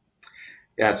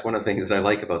 Yeah, it's one of the things that I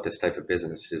like about this type of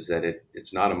business is that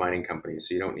it's not a mining company,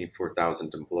 so you don't need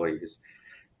 4,000 employees.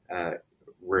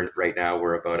 Right now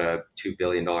we're about a $2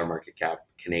 billion market cap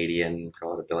Canadian,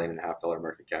 call it $1.5 billion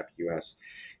market cap US,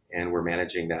 and we're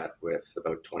managing that with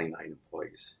about 29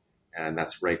 employees, and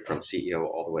that's right from CEO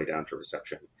all the way down to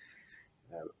reception.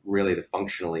 Really,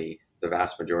 functionally, the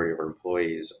vast majority of our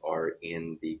employees are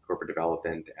in the corporate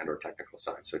development and or technical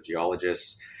side. So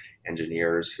geologists,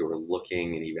 engineers who are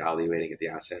looking and evaluating at the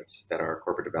assets that our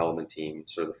corporate development team,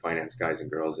 sort of the finance guys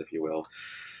and girls, if you will,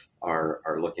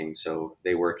 are looking. So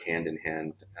they work hand in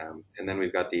hand. And then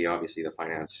we've got obviously the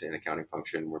finance and accounting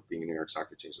function. We're being a New York Stock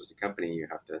Exchange listed company. You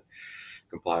have to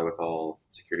comply with all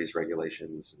securities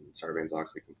regulations and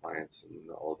Sarbanes-Oxley compliance and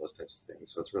all of those types of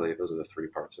things. So it's really, those are the 3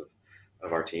 parts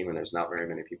of our team, and there's not very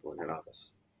many people in head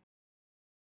office.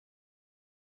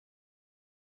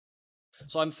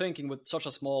 So I'm thinking with such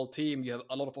a small team, you have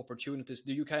a lot of opportunities.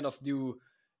 Do you kind of do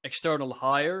external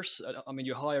hires? I mean,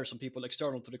 you hire some people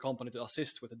external to the company to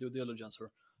assist with the due diligence,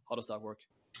 or how does that work?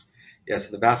 Yeah,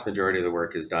 so the vast majority of the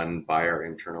work is done by our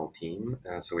internal team.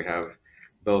 So we have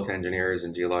both engineers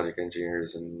and geologic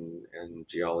engineers and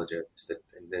geologists,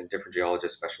 and then different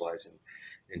geologists specialize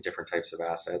in different types of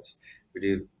assets.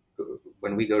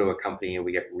 When we go to a company and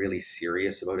we get really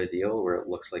serious about a deal where it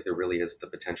looks like there really is the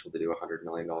potential to do a $100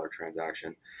 million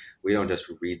transaction, we don't just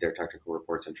read their technical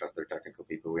reports and trust their technical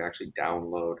people. We actually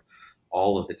download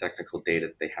all of the technical data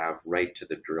that they have right to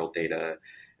the drill data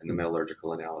and the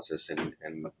metallurgical analysis, and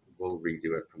we'll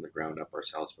redo it from the ground up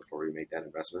ourselves before we make that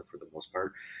investment for the most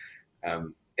part.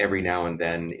 Every now and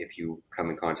then, if you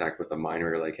come in contact with a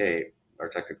miner, you're like, hey, our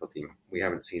technical team,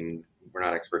 we're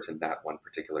not experts in that one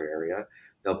particular area.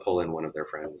 They'll pull in one of their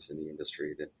friends in the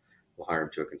industry that will hire them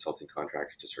to a consulting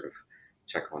contract to sort of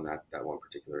check on that one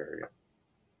particular area.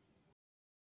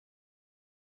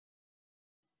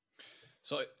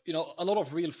 So, a lot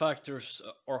of real factors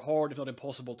are hard, if not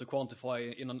impossible, to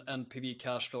quantify in an NPV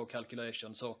cash flow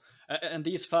calculation. So, and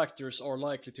these factors are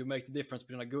likely to make the difference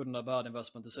between a good and a bad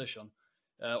investment decision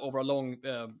over a long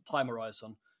time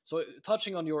horizon. So,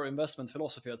 touching on your investment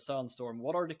philosophy at Sandstorm,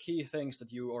 what are the key things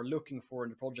that you are looking for in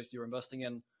the projects you're investing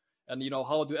in? And,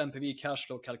 how do NPV cash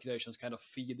flow calculations kind of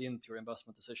feed into your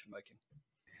investment decision making?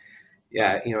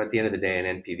 Yeah, at the end of the day,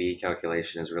 an NPV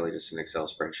calculation is really just an Excel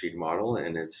spreadsheet model,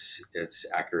 and its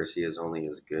accuracy is only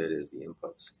as good as the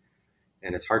inputs.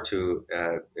 And it's hard to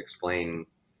explain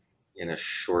in a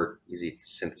short, easy,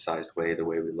 synthesized way the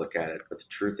way we look at it. But the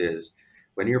truth is,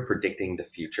 when you're predicting the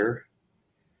future,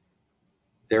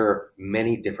 there are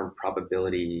many different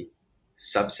probability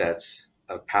subsets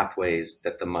of pathways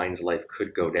that the mine's life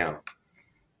could go down.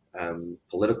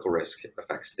 Political risk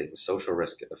affects things, social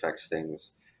risk affects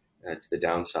things to the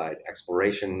downside,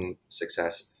 exploration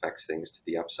success affects things to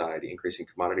the upside, increasing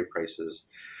commodity prices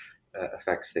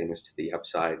affects things to the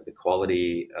upside, the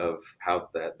quality of how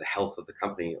the health of the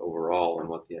company overall and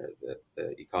what the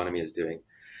economy is doing.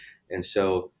 And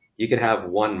so you could have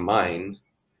one mine,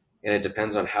 and it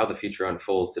depends on how the future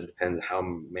unfolds. It depends how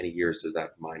many years does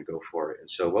that mine go for. And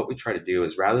so what we try to do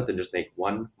is, rather than just make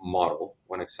one model,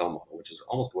 one Excel model, which is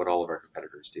almost what all of our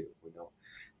competitors do.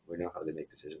 We know how they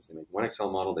make decisions. They make one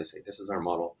Excel model. They say, this is our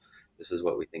model. This is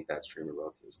what we think that stream of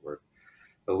royalty is worth.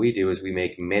 What we do is we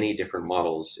make many different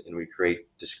models and we create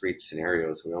discrete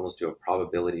scenarios. We almost do a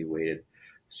probability weighted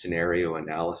scenario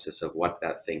analysis of what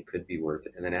that thing could be worth,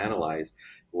 and then analyze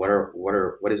what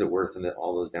is it worth in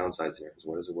all those downside scenarios,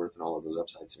 what is it worth in all of those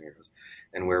upside scenarios.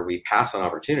 And where we pass on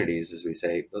opportunities is we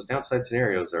say those downside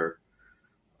scenarios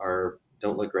are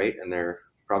don't look great, and their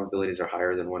probabilities are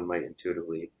higher than one might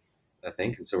intuitively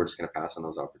think, and so we're just going to pass on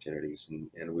those opportunities,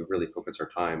 and we really focus our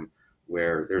time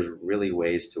where there's really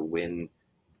ways to win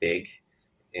big,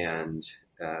 and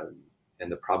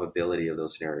the probability of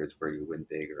those scenarios where you win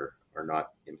big are not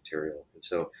immaterial. And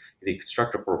so if you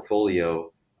construct a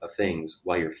portfolio of things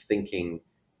while you're thinking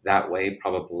that way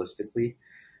probabilistically,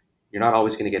 you're not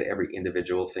always going to get every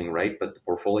individual thing right, but the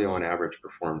portfolio on average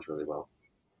performs really well.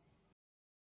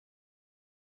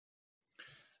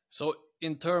 So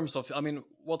in terms of,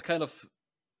 what kind of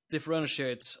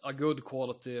differentiates a good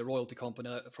quality royalty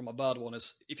company from a bad one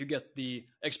is if you get the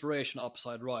exploration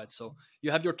upside right. So you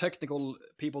have your technical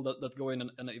people that go in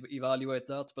and evaluate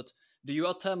that, but do you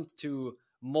attempt to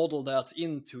model that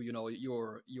into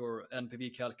your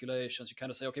NPV calculations? You kind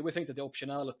of say, okay, we think that the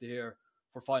optionality here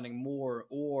for finding more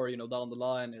or down the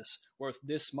line is worth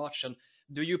this much, and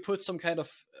do you put some kind of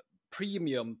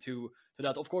premium to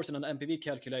that? Of course, in an NPV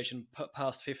calculation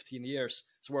past 15 years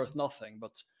it's worth nothing,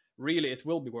 but really it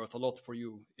will be worth a lot for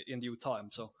you in due time.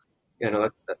 So yeah, no,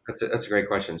 that's a great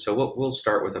question. So we'll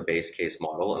start with a base case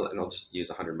model, and I'll just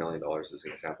use $100 million as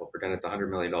an example. Pretend it's a $100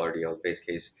 million deal. The base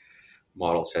case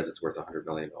model says it's worth $100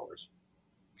 million.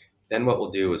 Then what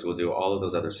we'll do is we'll do all of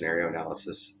those other scenario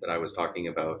analysis that I was talking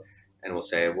about, and we'll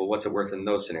say, well, what's it worth in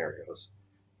those scenarios?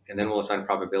 And then we'll assign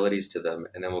probabilities to them,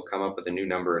 and then we'll come up with a new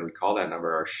number, and we call that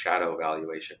number our shadow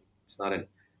valuation. It's not a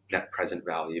net present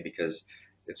value because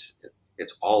it's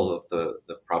all of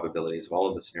the probabilities of all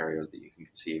of the scenarios that you can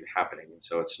conceive happening. And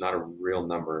so it's not a real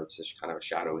number, it's just kind of a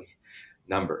shadowy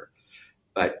number.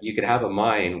 But you could have a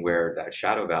mine where that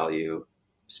shadow value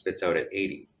spits out at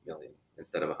 80 million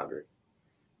instead of 100.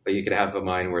 But you could have a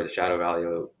mine where the shadow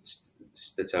value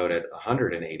spits out at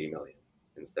 180 million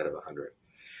instead of 100.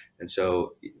 And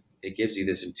so it gives you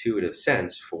this intuitive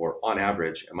sense for, on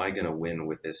average, am I going to win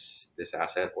with this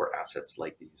asset or assets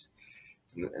like these?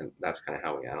 And that's kind of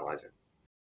how we analyze it.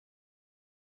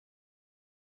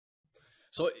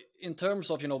 So in terms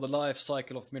of, the life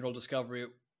cycle of mineral discovery,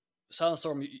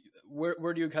 Sandstorm,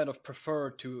 where do you kind of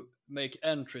prefer to make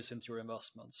entries into your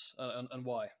investments, and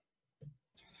why?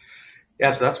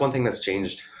 Yeah, so that's one thing that's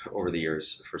changed over the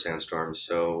years for Sandstorm.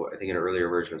 So I think an earlier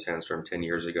version of Sandstorm 10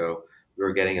 years ago, we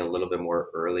were getting a little bit more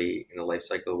early in the life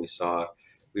cycle.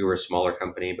 We were a smaller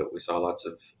company, but we saw lots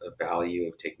of value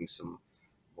of taking some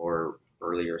more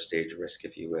earlier stage risk,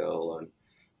 if you will,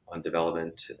 on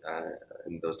development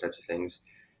and those types of things.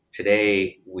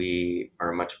 Today, we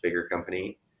are a much bigger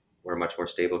company. We're a much more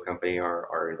stable company.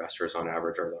 Our investors on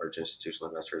average are large institutional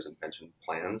investors and pension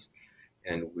plans.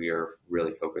 And we are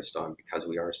really focused on, because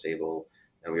we are stable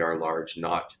and we are large,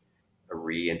 not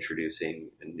reintroducing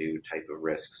a new type of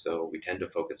risk. So we tend to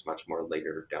focus much more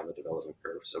later down the development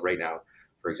curve. So right now,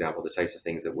 for example, the types of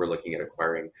things that we're looking at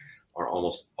acquiring are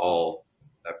almost all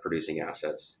producing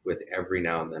assets. With every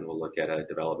now and then we'll look at a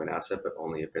development asset, but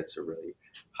only if it's a really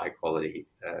high quality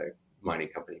mining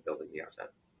company building the asset.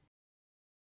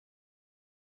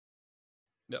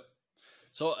 Yeah.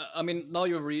 So, I mean, now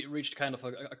you've reached kind of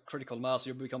a critical mass.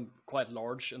 You've become quite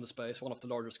large in the space, one of the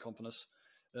largest companies.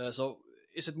 So,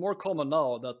 is it more common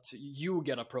now that you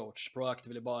get approached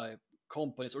proactively by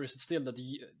companies, or is it still that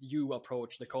you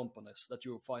approach the companies that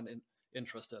you find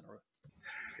interested in? Or...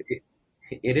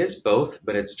 It is both,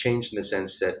 but it's changed in the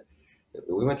sense that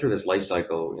we went through this life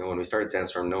cycle. When we started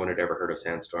Sandstorm, no one had ever heard of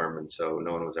Sandstorm, and so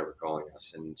no one was ever calling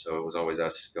us, and so it was always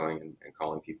us going and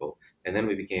calling people. And then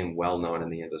we became well known in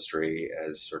the industry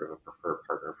as sort of a preferred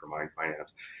partner for mine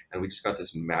finance, and we just got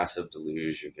this massive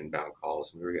deluge of inbound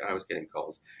calls. I was getting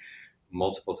calls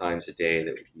multiple times a day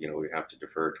that we'd have to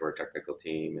defer to our technical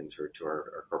team and to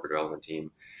our corporate development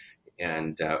team,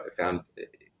 and I found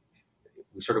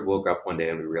we sort of woke up one day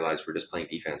and we realized we were just playing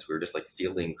defense. We were just like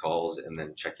fielding calls and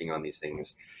then checking on these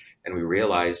things. And we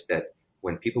realized that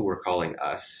when people were calling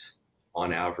us,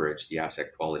 on average, the asset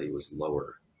quality was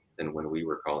lower than when we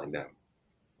were calling them.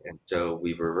 And so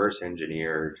we've reverse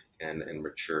engineered and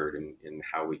matured in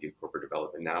how we do corporate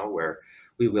development now, where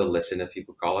we will listen if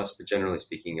people call us, but generally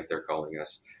speaking, if they're calling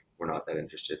us, we're not that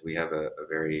interested. We have a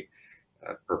very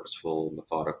purposeful,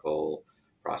 methodical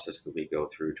process that we go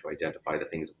through to identify the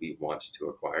things that we want to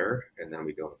acquire, and then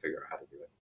we go and figure out how to do it.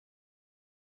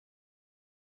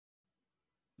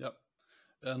 Yep.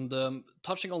 And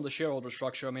touching on the shareholder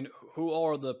structure, I mean, who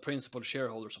are the principal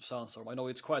shareholders of Sandstorm? I know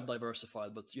it's quite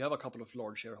diversified, but you have a couple of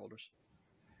large shareholders.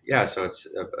 Yeah, so it's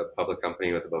a public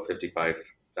company with about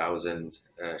 55,000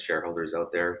 shareholders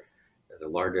out there. The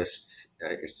largest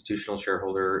institutional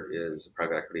shareholder is a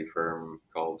private equity firm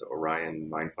called Orion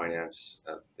Mine Finance.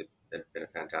 They've been a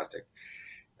fantastic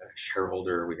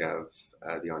shareholder. We have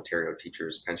the Ontario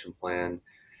Teachers Pension Plan.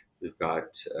 We've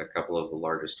got a couple of the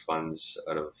largest funds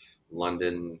out of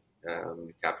London,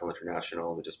 Capital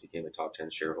International, that just became a top 10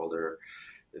 shareholder.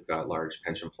 We've got large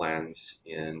pension plans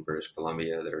in British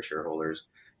Columbia that are shareholders.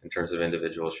 In terms of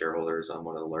individual shareholders, I'm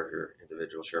one of the larger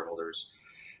individual shareholders.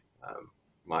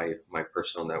 My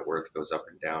personal net worth goes up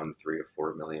and down $3 to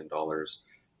 $4 million for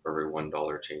every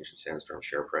 $1 change in Sandstorm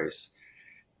share price,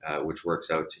 which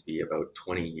works out to be about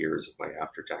 20 years of my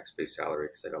after-tax base salary,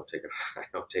 because I don't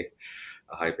take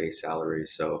a high base salary.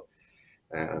 So,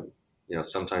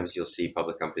 sometimes you'll see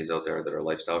public companies out there that are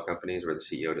lifestyle companies where the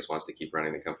CEO just wants to keep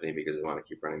running the company because they want to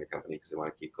keep running the company because they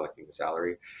want to keep collecting the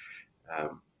salary.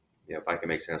 If I can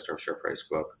make Sandstorm share price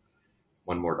go up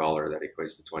one more dollar, that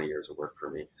equates to 20 years of work for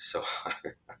me. So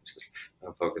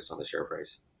I'm focused on the share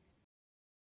price.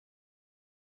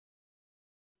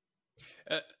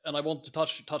 And I want to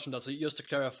touch on that. So just to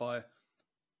clarify,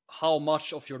 how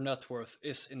much of your net worth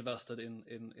is invested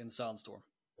in Sandstorm?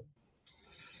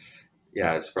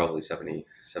 Yeah, it's probably 70%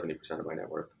 of my net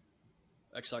worth.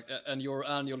 Exactly. And your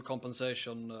annual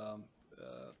compensation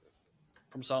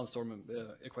from Sandstorm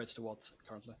equates to what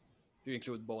currently? If you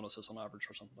include bonuses on average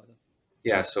or something like that.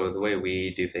 Yeah, so the way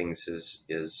we do things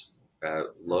is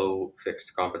low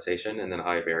fixed compensation and then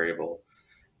high variable.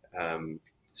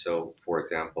 So, for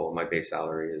example, my base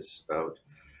salary is about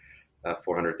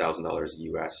 $400,000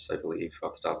 US, I believe,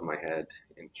 off the top of my head.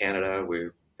 In Canada, we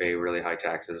pay really high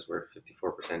taxes. We're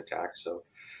at 54% tax, so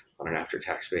on an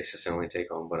after-tax basis, I only take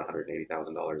home about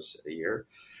 $180,000 a year.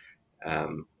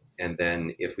 And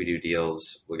then if we do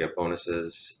deals, we get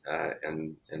bonuses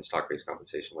and stock-based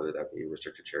compensation, whether that be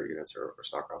restricted share units or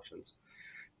stock options.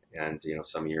 And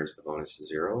some years the bonus is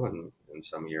zero, and in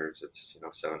some years it's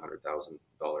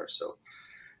 $700,000. So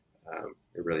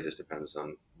it really just depends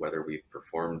on whether we've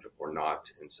performed or not.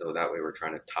 And so that way we're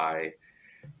trying to tie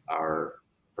our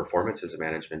performance as a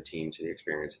management team to the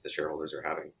experience that the shareholders are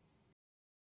having.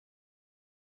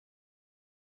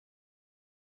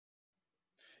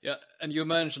 Yeah, and you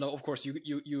mentioned, of course, you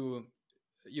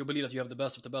believe that you have the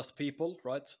best of the best people,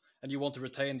 right? And you want to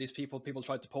retain these people. People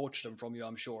try to poach them from you,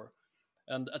 I'm sure.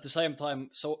 And at the same time,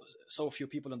 so few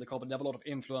people in the company have a lot of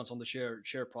influence on the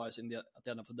share price at the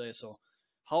end of the day. So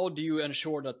how do you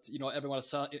ensure that everyone at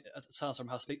Sandstorm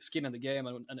has skin in the game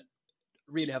and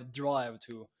really have drive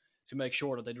to make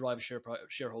sure that they drive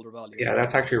shareholder value? Yeah,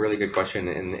 that's actually a really good question,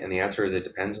 and the answer is it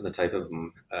depends on the type of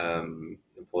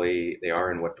employee they are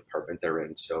and what department they're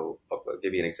in. So I'll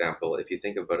give you an example. If you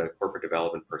think about a corporate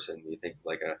development person, you think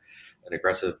like an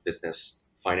aggressive business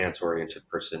finance-oriented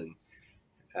person,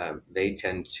 they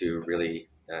tend to really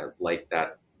like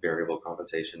that variable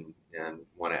compensation and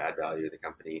want to add value to the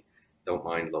company, don't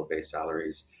mind low base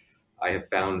salaries. I have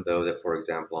found, though, that, for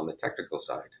example, on the technical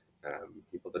side,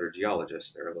 people that are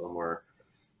geologists, they're a little more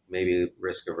maybe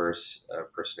risk averse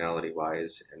personality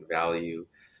wise and value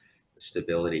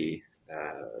stability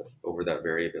over that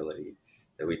variability,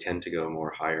 that we tend to go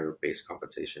more higher base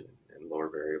compensation and lower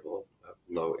variable,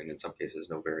 low, and in some cases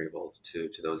no variable to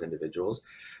those individuals.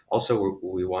 Also,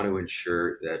 we want to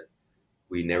ensure that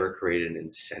we never create an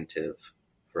incentive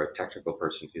for a technical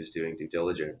person who's doing due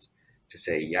diligence to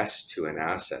say yes to an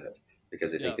asset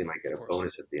because they Yeah, think they might get of a course.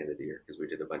 bonus at the end of the year because we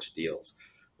did a bunch of deals.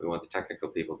 We want the technical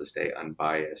people to stay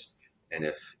unbiased. And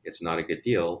if it's not a good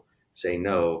deal, say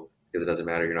no, because it doesn't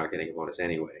matter. You're not getting a bonus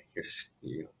anyway. You're just,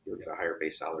 you'll get a higher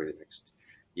base salary the next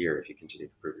year if you continue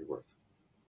to prove your worth.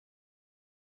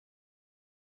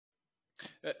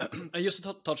 And just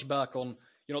to touch back on,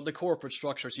 the corporate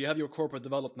structures. You have your corporate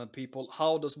development people.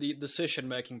 How does the decision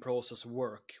making process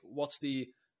work? What's the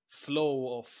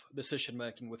flow of decision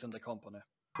making within the company?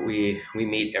 We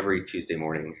meet every Tuesday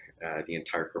morning, the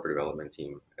entire corporate development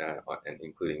team, and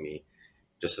including me,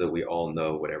 just so that we all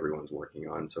know what everyone's working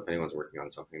on. So if anyone's working on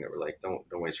something that we're like, don't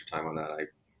waste your time on that. I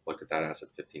looked at that asset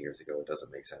 15 years ago. It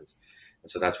doesn't make sense.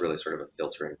 And so that's really sort of a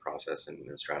filtering process and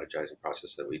a strategizing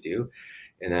process that we do.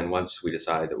 And then once we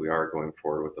decide that we are going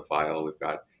forward with the file, we've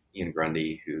got Ian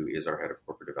Grundy, who is our head of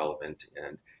corporate development,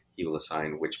 and he will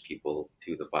assign which people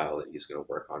to the file that he's going to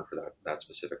work on for that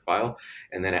specific file.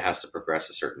 And then it has to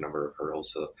progress a certain number of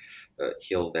hurdles. So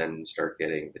he'll then start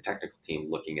getting the technical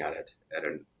team looking at it at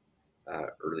an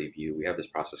early view. We have this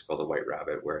process called the White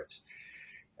Rabbit, where it's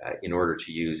in order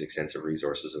to use extensive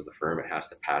resources of the firm, it has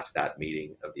to pass that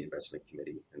meeting of the investment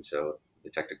committee. And so the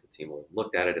technical team will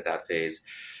look at it at that phase,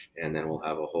 and then we'll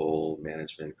have a whole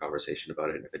management conversation about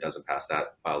it. And if it doesn't pass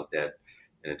that, file's dead,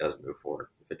 and it doesn't move forward.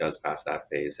 If it does pass that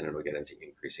phase, then it'll get into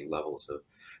increasing levels of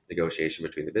negotiation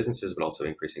between the businesses, but also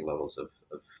increasing levels of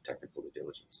technical due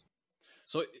diligence.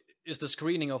 So is the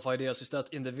screening of ideas, is that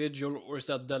individual or is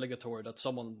that delegatory, that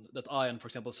someone, that Ian, for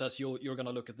example, says you're going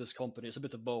to look at this company? It's a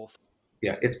bit of both.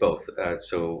 Yeah, it's both.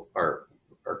 So our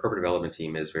corporate development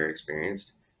team is very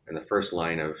experienced, and the first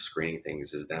line of screening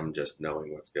things is them just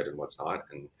knowing what's good and what's not.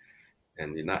 And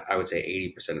not, I would say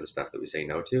 80% of the stuff that we say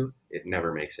no to, it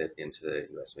never makes it into the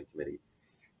investment committee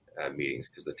meetings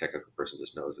because the technical person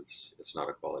just knows it's not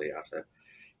a quality asset.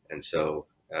 And so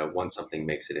once something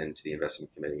makes it into the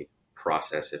investment committee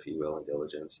process, if you will, and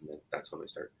diligence, and then that's when we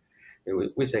start.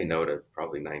 We say no to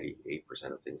probably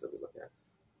 98% of things that we look at.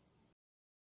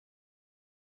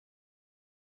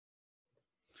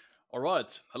 All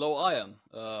right. Hello, Ian.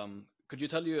 Could you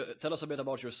tell us a bit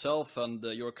about yourself and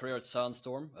your career at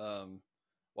Sandstorm?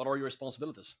 What are your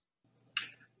responsibilities?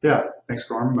 Yeah, thanks,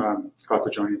 Gorm. Glad to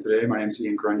join you today. My name is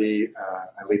Ian Grundy.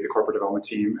 I lead the corporate development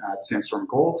team at Sandstorm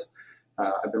Gold.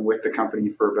 I've been with the company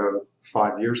for about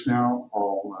 5 years now,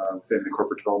 all within the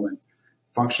corporate development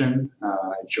function.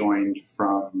 I joined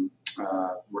from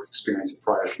work experience at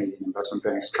prior Canadian investment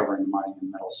banks covering the mining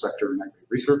and metal sector and equity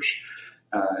research,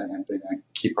 and have been a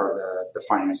key part of the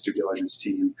finance due diligence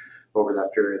team over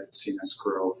that period. That's seen us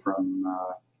grow from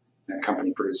a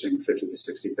company producing 50 to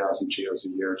 60,000 geos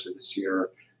a year to this year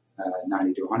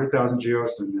 90 to 100,000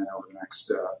 geos, and then over the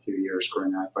next few years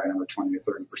growing that by another 20 to 30%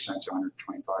 to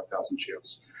 125,000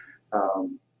 geos.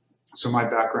 So my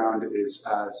background is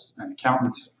as an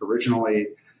accountant originally,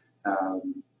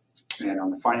 and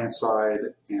on the finance side,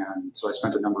 and so I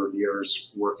spent a number of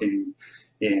years working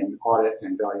in audit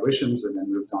and valuations, and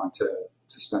then moved on to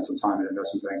spend some time at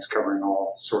investment banks covering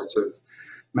all sorts of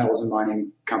metals and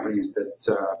mining companies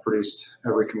that produced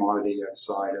every commodity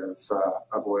outside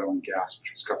of oil and gas,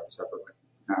 which was covered separately.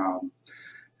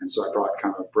 And so I brought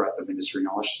kind of a breadth of industry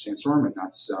knowledge to Sandstorm, and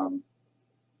that's kind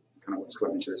of what's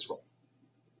led me to this role.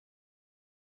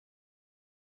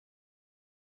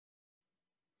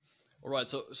 All right.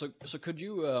 So could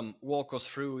you walk us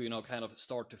through, kind of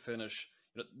start to finish,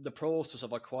 the process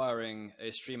of acquiring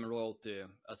a stream and royalty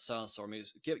at Sandstorm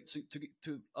is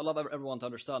to allow everyone to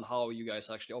understand how you guys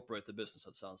actually operate the business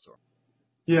at Sandstorm.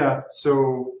 Yeah,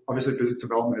 so obviously business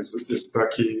development is the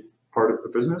key part of the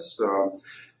business.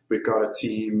 We've got a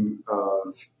team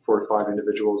of 4 or 5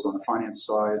 individuals on the finance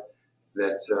side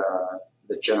that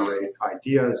generate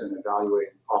ideas and evaluate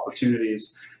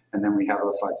opportunities, and then we have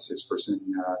a 5 to 6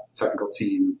 person technical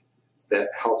team that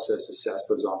helps us assess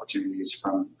those opportunities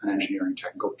from an engineering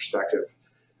technical perspective.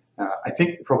 I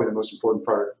think probably the most important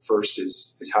part first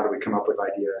is how do we come up with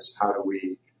ideas? How do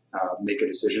we make a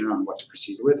decision on what to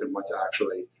proceed with and what to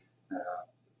actually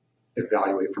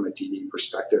evaluate from a DD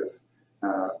perspective?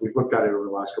 We've looked at it over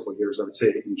the last couple of years. I would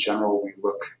say in general, we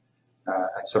look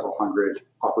at several hundred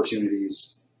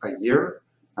opportunities a year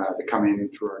that come in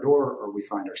through our door or we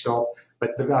find ourselves,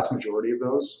 but the vast majority of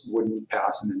those wouldn't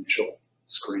pass an initial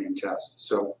screening test.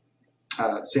 So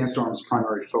Sandstorm's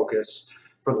primary focus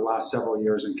for the last several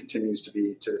years and continues to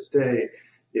be to this day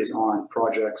is on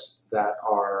projects that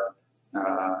are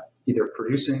either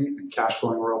producing and cash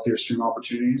flowing royalty or stream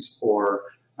opportunities, or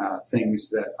things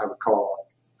that I would call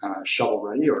shovel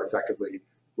ready, or effectively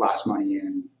last money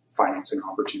in financing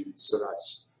opportunities. So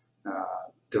that's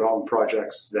development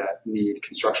projects that need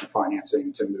construction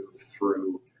financing to move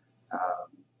through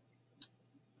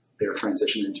their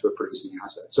transition into a producing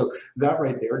asset. So that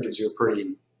right there gives you a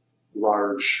pretty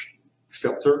large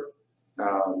filter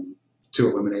to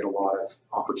eliminate a lot of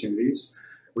opportunities.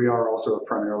 We are also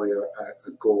primarily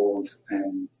a gold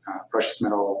and precious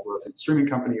metal royalty and streaming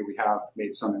company. We have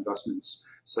made some investments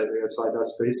slightly outside that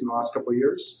space in the last couple of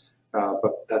years,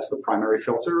 but that's the primary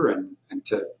filter. And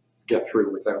to get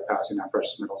through without passing that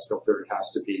precious metals filter, it has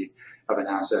to be of an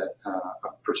asset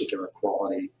of particular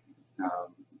quality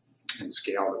and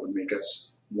scale that would make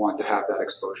us want to have that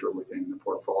exposure within the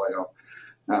portfolio.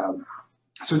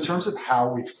 So in terms of how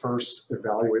we first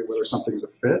evaluate whether something's a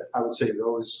fit, I would say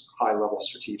those high-level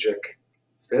strategic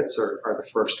fits are the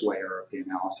first layer of the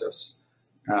analysis.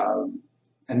 And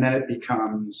then it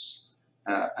becomes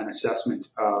an assessment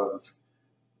of,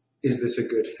 is this a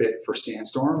good fit for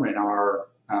Sandstorm and our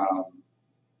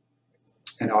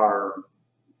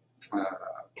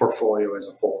portfolio as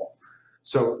a whole?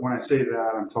 So when I say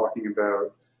that, I'm talking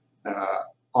about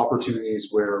opportunities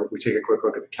where we take a quick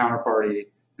look at the counterparty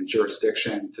and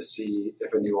jurisdiction to see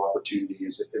if a new opportunity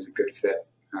is a good fit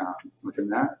within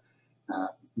that.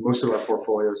 Most of our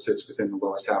portfolio sits within the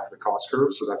lowest half of the cost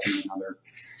curve, so that's another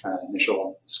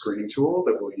initial screening tool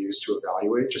that we'll use to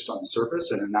evaluate just on the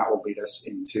surface, and then that will lead us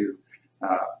into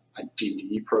a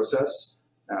DD process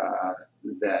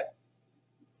that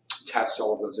tests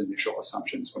all of those initial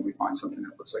assumptions when we find something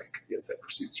that looks like it could be a fit for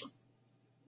Sandstorm.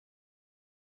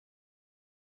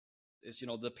 Is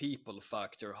the people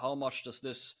factor. How much does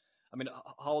this? I mean,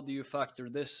 how do you factor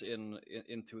this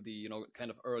into the kind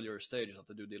of earlier stages of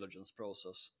the due diligence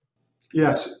process?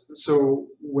 Yes. So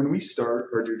when we start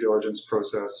our due diligence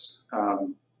process,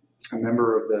 a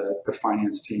member of the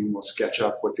finance team will sketch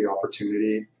up what the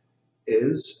opportunity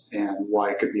is and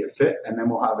why it could be a fit, and then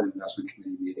we'll have an investment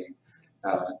committee meeting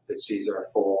that sees our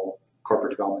full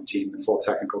corporate development team, the full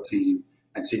technical team,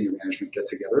 and senior management get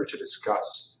together to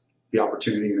discuss the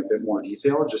opportunity in a bit more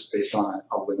detail, just based on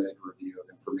a limited review of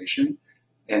information.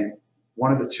 And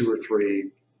one of the 2 or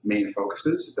 3 main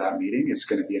focuses of that meeting is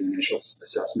going to be an initial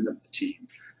assessment of the team.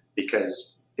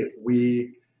 Because if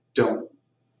we don't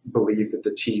believe that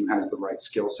the team has the right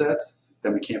skill set,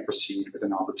 then we can't proceed with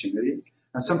an opportunity.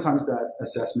 And sometimes that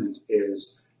assessment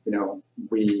is,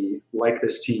 we like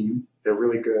this team, they're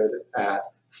really good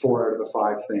at 4 out of the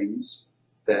 5 things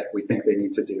that we think they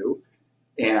need to do.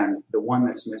 And the one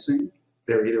that's missing,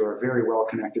 they're either a very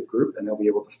well-connected group and they'll be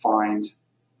able to find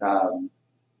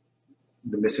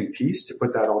the missing piece to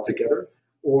put that all together,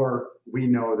 or we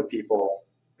know the people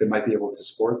that might be able to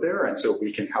support there, and so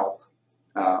we can help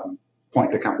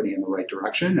point the company in the right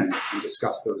direction and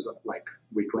discuss those like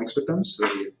weak links with them, so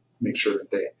that we make sure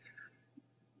that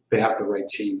they have the right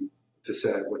team to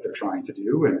say what they're trying to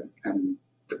do and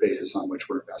the basis on which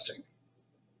we're investing.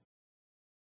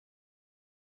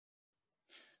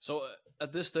 So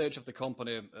at this stage of the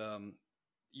company,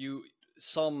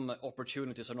 some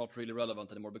opportunities are not really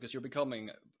relevant anymore because you're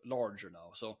becoming larger now.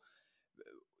 So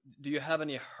do you have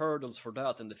any hurdles for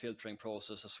that in the filtering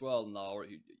process as well now? Or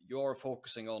you're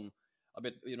focusing on a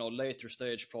bit, later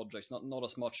stage projects, not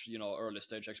as much, early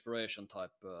stage exploration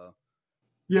type?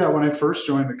 Yeah, when I first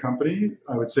joined the company,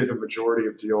 I would say the majority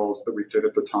of deals that we did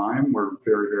at the time were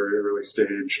very, very early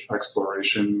stage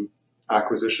exploration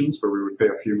acquisitions where we would pay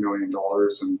a few $1 million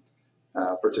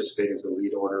and participate as a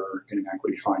lead order in an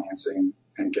equity financing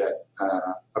and get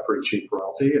a pretty cheap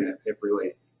royalty, and it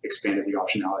really expanded the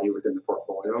optionality within the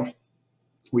portfolio.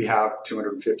 We have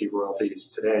 250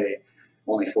 royalties today,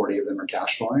 only 40 of them are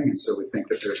cash flowing, and so we think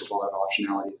that there's a lot of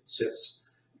optionality that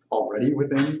sits already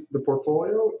within the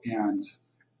portfolio, and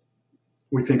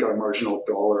we think our marginal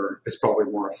dollar is probably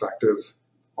more effective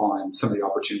on some of the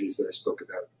opportunities that I spoke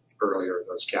about earlier,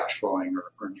 those cash flowing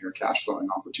or near cash flowing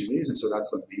opportunities. And so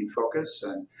that's the main focus,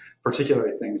 and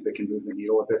particularly things that can move the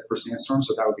needle a bit for Sandstorm.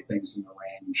 So that would be things in the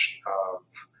range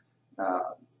of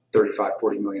 $35,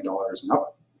 $40 million and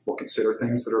up. We'll consider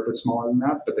things that are a bit smaller than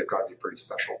that, but they've got to be pretty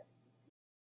special.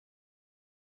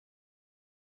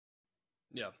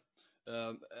 Yeah.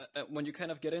 When you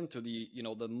kind of get into the,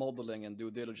 the modeling and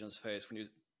due diligence phase, when you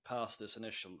pass this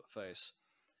initial phase,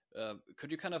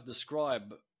 could you kind of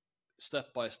describe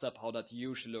step by step how that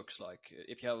usually looks like?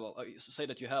 If you have, say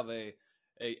that you have a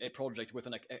project with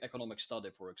an economic study,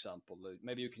 for example,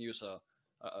 maybe you can use a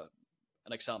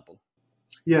an example?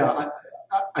 Yeah,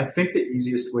 I think the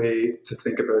easiest way to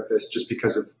think about this, just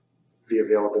because of the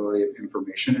availability of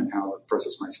information and how the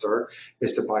process might start,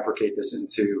 is to bifurcate this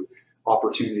into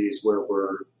opportunities where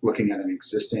we're looking at an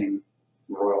existing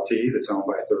royalty that's owned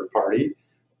by a third party,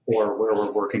 or where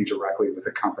we're working directly with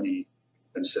a company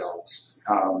themselves.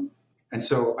 And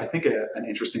so I think an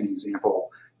interesting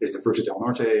example is the Fruta del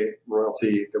Norte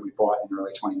royalty that we bought in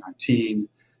early 2019.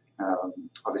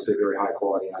 Obviously, a very high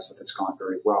quality asset that's gone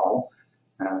very well.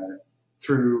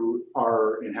 Through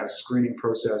our in-house screening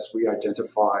process, we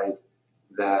identified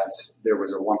that there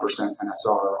was a 1%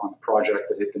 NSR on the project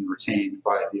that had been retained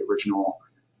by the original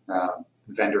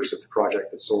vendors of the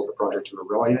project that sold the project to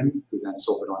Aurelian, who then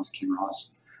sold it on to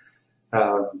Kinross.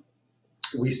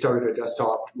 We started a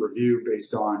desktop review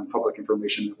based on public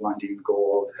information that Lundin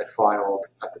Gold had filed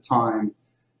at the time.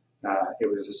 It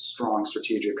was a strong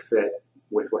strategic fit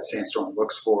with what Sandstorm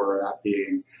looks for, that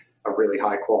being a really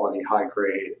high quality, high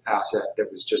grade asset that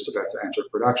was just about to enter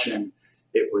production.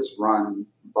 It was run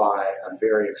by a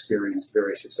very experienced,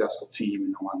 very successful team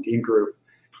in the Lundin Group,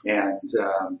 and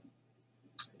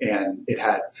it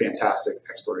had fantastic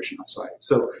exploration upside.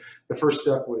 So the first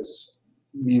step was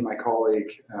me and my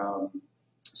colleague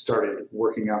started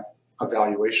working up a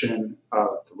valuation of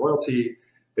the royalty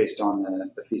based on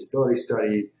the feasibility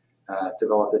study,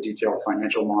 developed a detailed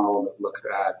financial model that looked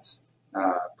at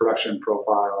production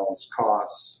profiles,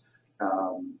 costs,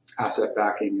 asset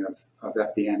backing of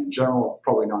FDN in general.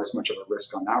 Probably not as much of a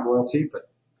risk on that royalty, but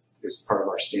is part of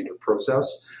our standard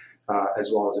process,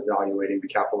 as well as evaluating the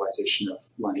capitalization of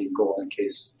Lundin Gold in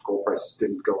case gold prices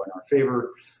didn't go in our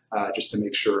favor, just to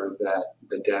make sure that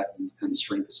the debt and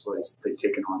stream facilities that they'd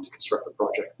taken on to construct the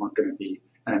project weren't going to be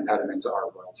an impediment to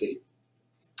our royalty.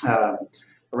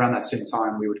 Around that same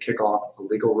time, we would kick off a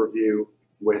legal review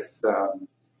with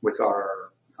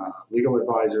our legal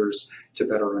advisors to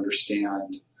better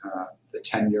understand the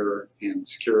tenure and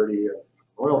security of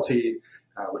royalty,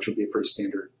 which would be a pretty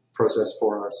standard process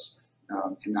for us.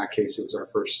 In that case, it was our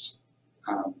first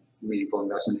meaningful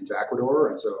investment into Ecuador,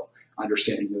 and so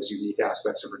understanding those unique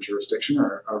aspects of our jurisdiction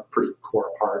are a pretty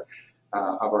core part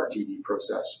of our DD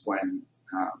process when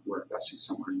we're investing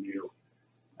somewhere new.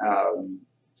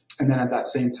 And then at that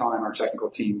same time, our technical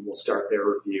team will start their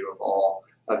review of all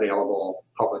available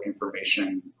public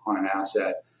information on an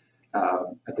asset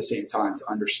at the same time to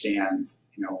understand,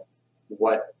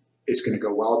 what is going to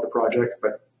go well at the project,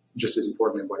 but just as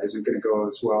importantly, what isn't going to go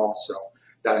as well. So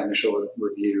that initial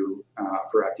review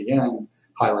for FDN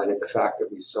highlighted the fact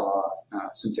that we saw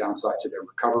some downside to their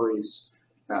recoveries.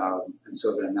 And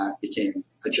so then that became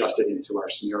adjusted into our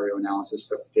scenario analysis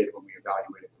that we did when we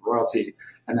evaluated the royalty.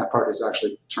 And that part has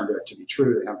actually turned out to be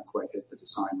true. They haven't quite hit the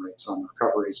design rates on the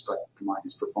recoveries, but the mine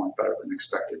has performed better than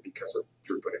expected because of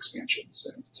throughput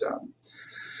expansions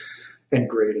and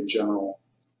grade in general.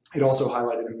 It also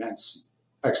highlighted immense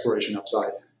exploration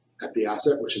upside at the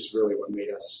asset, which is really what made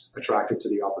us attracted to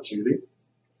the opportunity.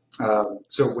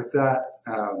 So with that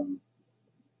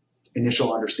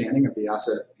initial understanding of the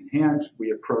asset in hand,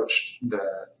 we approached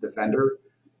the vendor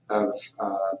of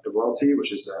the royalty,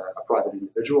 which is a private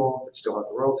individual that still had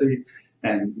the royalty,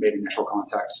 and made initial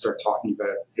contact to start talking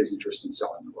about his interest in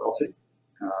selling the royalty.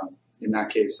 In that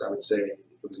case, I would say it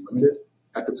was limited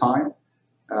at the time,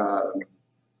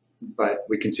 but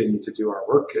we continued to do our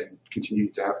work and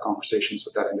continued to have conversations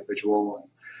with that individual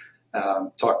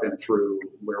and talk them through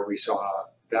where we saw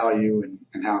value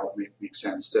and how it makes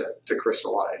sense to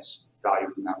crystallize value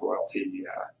from that royalty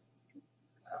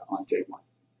on day one.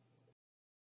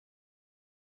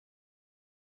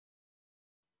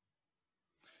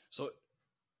 So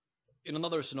in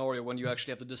another scenario, when you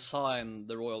actually have to design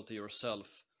the royalty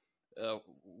yourself,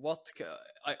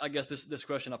 I guess this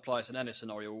question applies in any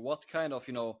scenario. What kind of,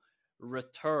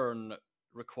 return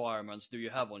requirements do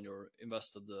you have on your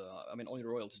invested, on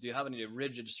your royalties? Do you have any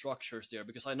rigid structures there?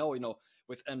 Because I know,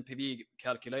 with NPV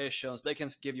calculations, they can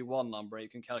give you one number, you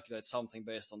can calculate something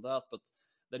based on that, but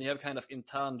then you have kind of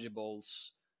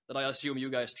intangibles that I assume you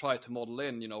guys try to model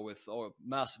in, with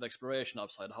massive exploration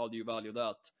upside. How do you value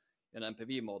that in an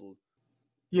NPV model?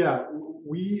 Yeah,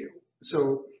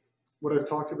 so what I've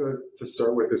talked about to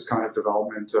start with is kind of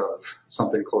development of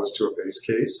something close to a base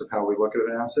case of how we look at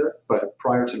an asset. But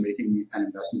prior to making an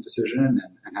investment decision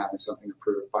and having something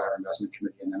approved by our investment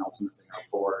committee and then ultimately our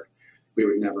board, we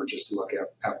would never just look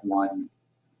at one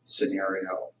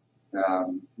scenario.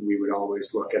 We would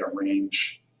always look at a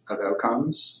range of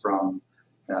outcomes from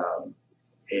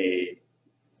a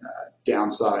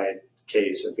downside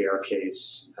case, a bear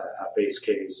case, a base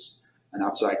case, an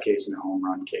upside case, and a home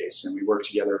run case. And we work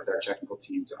together with our technical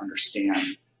team to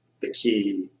understand the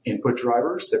key input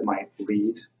drivers that might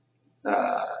lead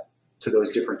to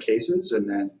those different cases, and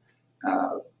then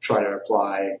try to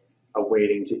apply a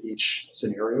weighting to each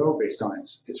scenario based on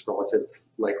its relative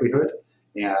likelihood.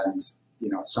 And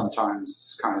sometimes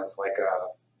it's kind of like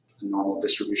a normal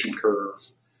distribution curve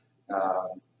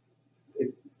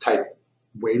type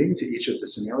weighting to each of the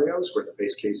scenarios, where the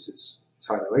base case is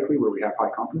highly likely, where we have high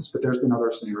confidence. But there's been other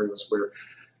scenarios where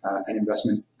an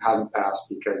investment hasn't passed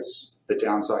because the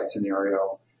downside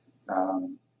scenario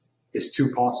is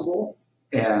too possible,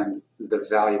 and the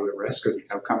value at risk or the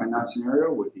outcome in that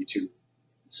scenario would be too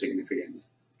significant.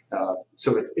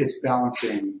 So it's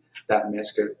balancing that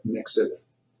mix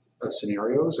of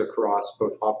scenarios across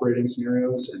both operating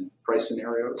scenarios and price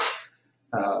scenarios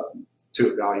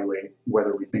to evaluate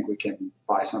whether we think we can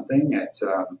buy something at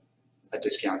a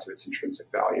discount to its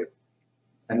intrinsic value.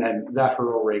 And then that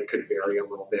hurdle rate could vary a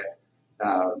little bit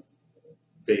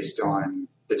based on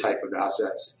the type of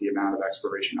assets, the amount of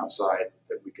exploration upside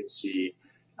that we could see,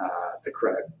 the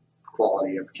credit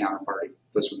quality of a counterparty.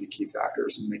 Those would be key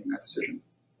factors in making that decision.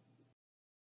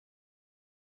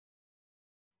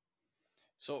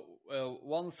 So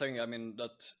one thing, I mean,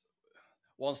 that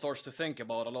one starts to think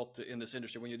about a lot in this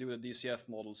industry when you do the DCF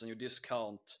models and you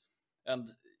discount,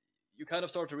 and you kind of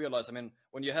start to realize, I mean,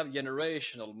 when you have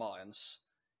generational mines,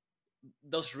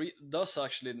 does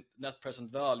actually net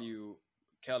present value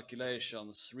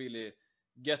calculations really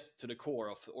get to the core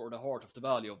of, or the heart of the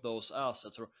value of those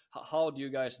assets? Or how do you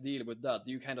guys deal with that?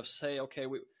 Do you kind of say, okay,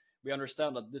 we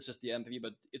understand that this is the NPV,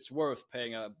 but it's worth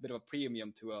paying a bit of a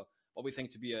premium to what we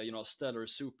think to be a stellar,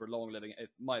 super long living, it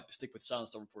might stick with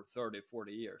Sandstorm for 30,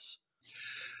 40 years?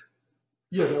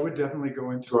 Yeah, that would definitely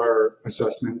go into our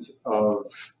assessment of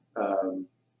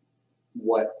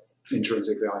what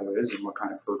intrinsic value is and what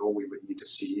kind of hurdle we would need to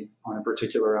see on a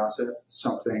particular asset.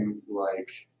 Something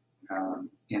like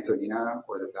Antonina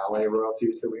or the Vale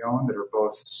royalties that we own, that are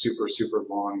both super, super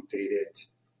long dated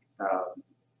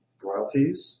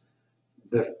royalties.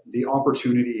 The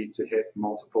opportunity to hit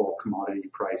multiple commodity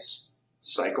price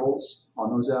cycles on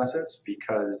those assets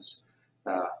because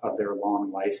of their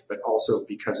long life, but also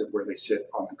because of where they sit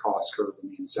on the cost curve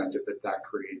and the incentive that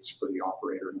creates for the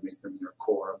operator to make them their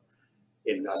core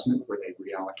investment, where they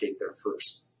reallocate their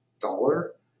first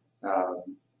dollar,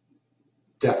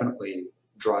 definitely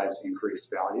drives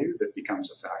increased value that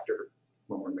becomes a factor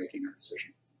when we're making our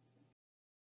decision.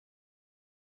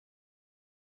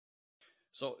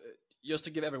 So just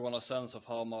to give everyone a sense of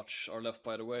how much are left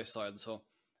by the wayside, so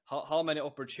how many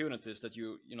opportunities that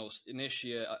you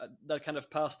initiate that kind of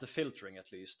pass the filtering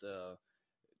at least?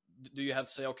 Do you have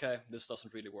to say, okay, this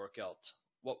doesn't really work out?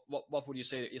 What would you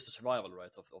say is the survival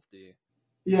rate of the?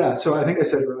 Yeah, so I think I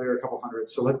said earlier a couple hundred.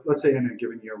 So let's say in a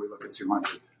given year we look at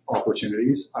 200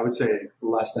 opportunities. I would say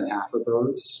less than half of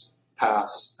those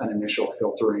pass an initial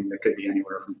filtering that could be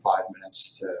anywhere from 5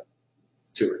 minutes to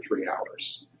 2 or 3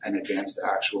 hours and advance to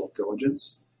actual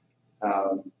diligence.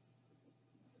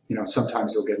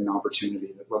 Sometimes you'll get an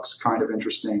opportunity that looks kind of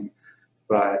interesting,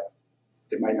 but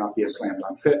it might not be a slam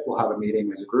dunk fit. We'll have a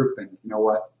meeting as a group, and you know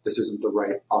what? This isn't the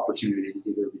right opportunity,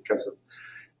 either because of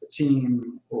the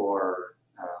team or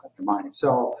the mine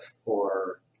itself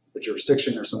or the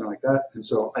jurisdiction or something like that. And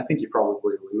so I think you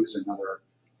probably lose another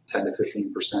 10 to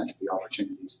 15% of the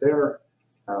opportunities there.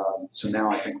 So now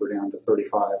I think we're down to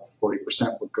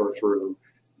 35-40% would go through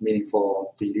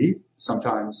meaningful DD.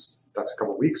 Sometimes that's a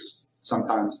couple of weeks.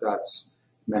 Sometimes that's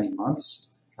many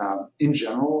months. In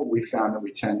general, we found that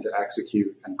we tend to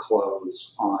execute and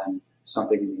close on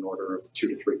something in the order of 2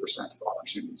 to 3% of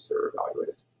opportunities that are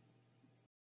evaluated.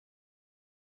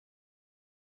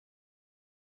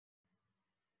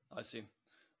 I see.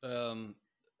 And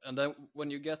then when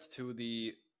you get to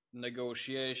the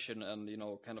negotiation and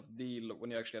kind of deal,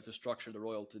 when you actually have to structure the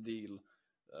royalty deal,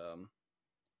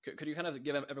 could you kind of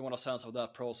give everyone a sense of how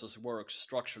that process works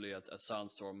structurally at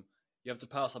Sandstorm? You have to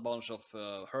pass a bunch of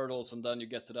hurdles, and then you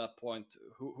get to that point.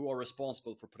 Who are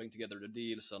responsible for putting together the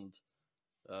deals, and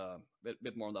a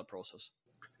bit more on that process?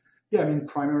 Yeah, I mean,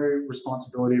 primary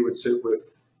responsibility would sit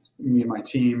with me and my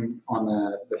team on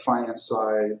the finance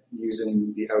side,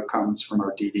 using the outcomes from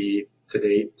our DD to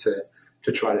date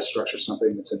to try to structure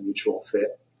something that's a mutual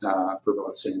fit for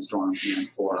both Sandstorm and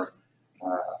for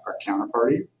our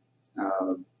counterparty.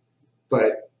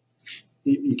 But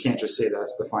you can't just say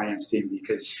that's the finance team,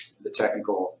 because the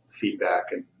technical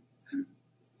feedback and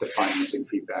the financing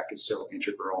feedback is so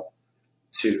integral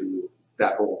to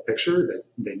that whole picture that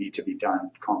they need to be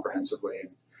done comprehensively.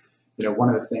 And,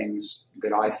 one of the things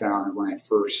that I found when I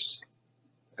first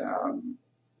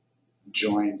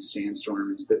joined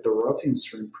Sandstorm is that the royalty and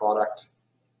stream product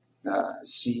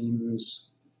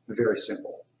seems very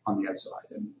simple on the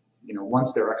outside. And,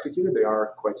 once they're executed, they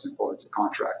are quite simple. It's a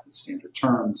contract with standard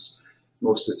terms.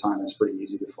 Most of the time, it's pretty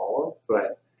easy to follow.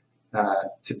 But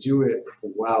to do it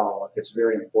well, it's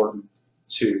very important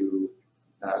to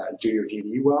do your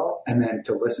DD well, and then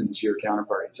to listen to your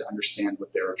counterparty to understand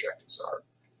what their objectives are.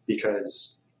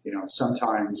 Because,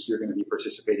 sometimes you're going to be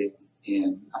participating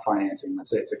in a financing, let's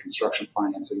say it's a construction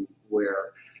financing,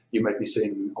 where you might be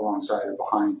sitting alongside or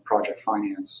behind project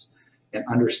finance, and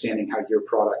understanding how your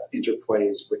product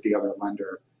interplays with the other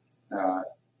lender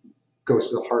goes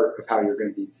to the heart of how you're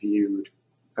going to be viewed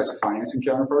as a financing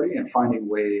counterparty, and finding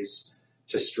ways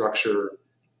to structure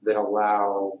that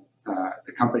allow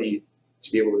the company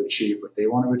to be able to achieve what they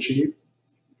want to achieve,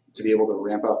 to be able to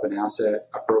ramp up an asset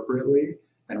appropriately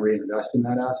and reinvest in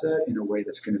that asset in a way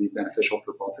that's going to be beneficial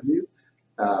for both of you,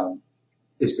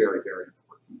 is very, very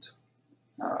important.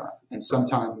 And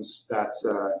sometimes that's,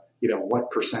 what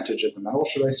percentage of the metal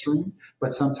should I stream?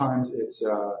 But sometimes it's,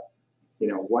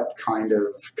 what kind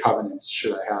of covenants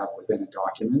should I have within a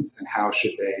document, and how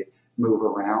should they move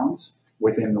around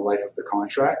within the life of the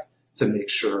contract to make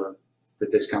sure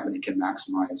that this company can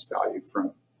maximize value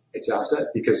from its asset?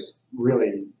 Because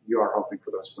really, you are hoping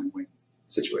for those win-win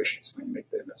situations when you make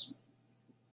the investment.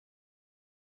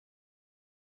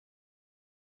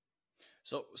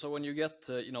 So when you get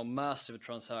massive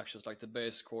transactions like the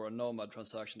Base Core and Nomad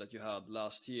transaction that you had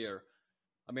last year,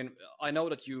 I mean, I know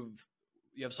that you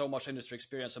have so much industry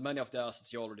experience, so many of the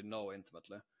assets you already know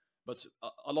intimately, but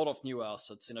a lot of new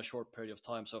assets in a short period of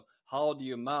time. So how do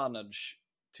you manage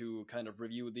to kind of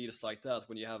review deals like that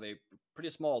when you have a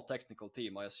pretty small technical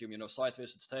team? I assume site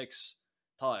visits takes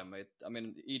time.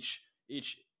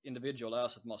 Each individual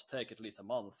asset must take at least a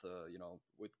month,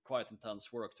 with quite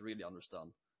intense work to really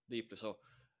understand deeply. So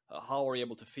how are you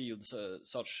able to field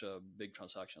such big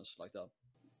transactions like that?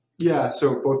 Yeah,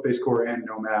 so both Base Core and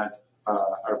Nomad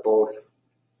are both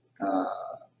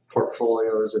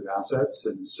portfolios of assets.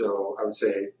 And so I would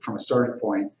say from a starting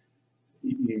point,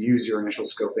 you use your initial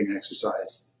scoping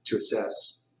exercise to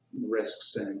assess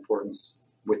risks and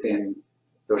importance within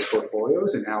those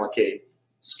portfolios and allocate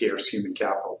scarce human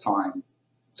capital time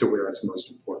to where it's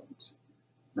most important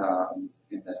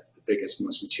in the biggest,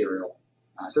 most material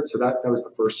assets. So that was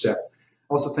the first step.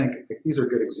 I also think these are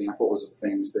good examples of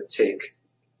things that take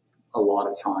a lot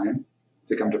of time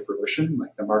to come to fruition.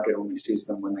 Like the market only sees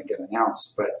them when they get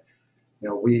announced. But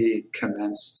we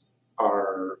commenced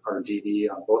our DD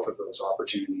on both of those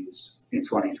opportunities in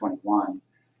 2021,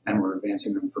 and we're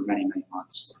advancing them for many, many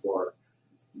months before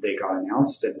they got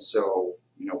announced. And so,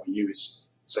 we used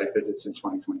site visits in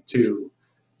 2022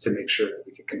 to make sure that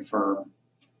we could confirm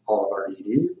all of our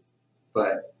DD.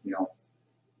 But,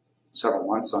 several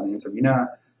months on the Antamina,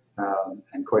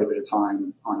 and quite a bit of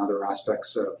time on other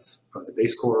aspects of the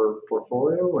Base Core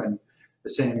portfolio. And the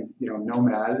same,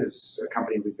 Nomad is a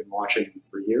company we've been watching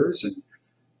for years.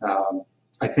 And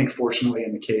I think fortunately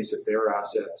in the case of their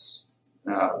assets,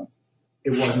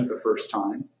 it wasn't the first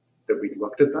time that we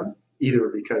looked at them, either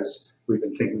because we've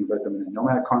been thinking about them in a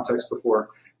Nomad context before,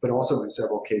 but also in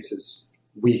several cases,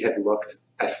 we had looked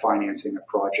at financing a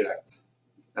project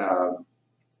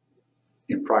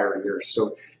in prior years.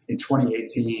 So in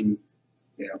 2018,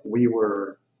 we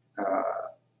were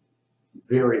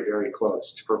very, very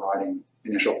close to providing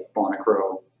initial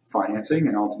Bonacro financing,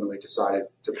 and ultimately decided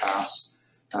to pass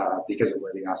because of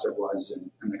where the asset was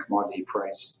and the commodity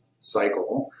price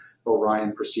cycle.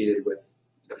 Orion proceeded with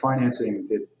the financing,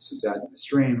 did some debt in the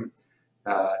stream,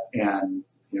 and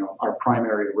our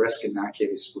primary risk in that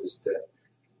case was that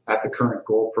at the current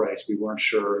gold price, we weren't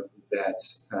sure that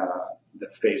the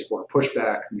phase 4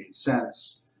 pushback made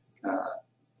sense.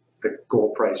 The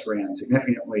gold price ran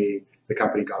significantly. The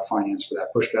company got financed for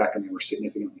that pushback, and they were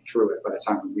significantly through it by the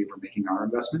time we were making our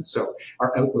investment. So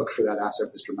our outlook for that asset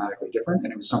was dramatically different,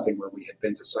 and it was something where we had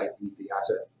been to site and knew the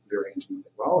asset very intimately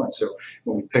well. And so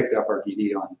when we picked up our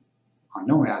DD on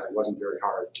Nomad, it wasn't very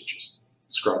hard to just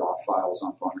scrub off files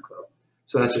on Bonacro.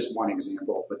 So that's just one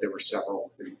example, but there were several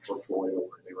within the portfolio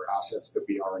where they were assets that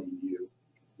we already knew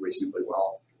reasonably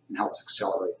well, and helps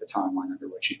accelerate the timeline under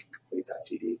which you can complete that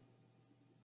DD.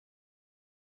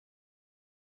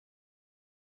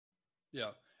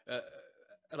 Yeah,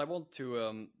 and I want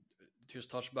to just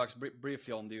touch back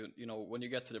briefly on when you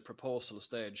get to the proposal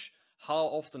stage, how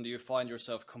often do you find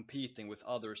yourself competing with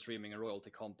other streaming and royalty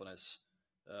companies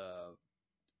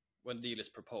when the deal is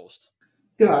proposed?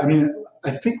 Yeah,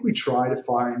 I think we try to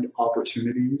find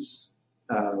opportunities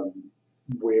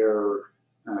where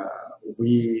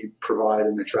we provide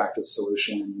an attractive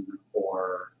solution,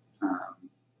 or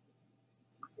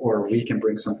we can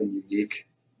bring something unique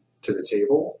to the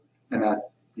table. And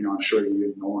that I'm sure you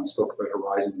and Nolan spoke about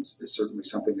Horizons is certainly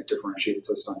something that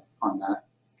differentiates us on that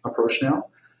approach now.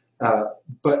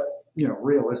 But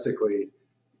realistically,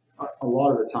 a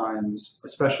lot of the times,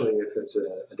 especially if it's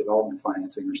a development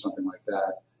financing or something like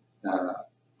that,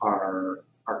 our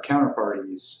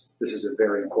counterparties, this is a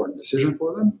very important decision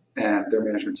for them, and their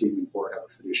management team and board have a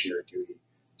fiduciary duty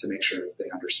to make sure that they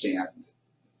understand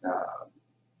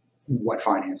what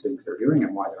financings they're doing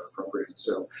and why they're appropriate.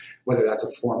 So whether that's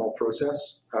a formal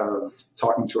process of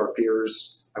talking to our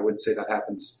peers, I wouldn't say that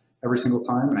happens every single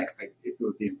time, and it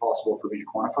would be impossible for me to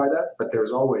quantify that, but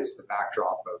there's always the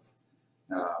backdrop of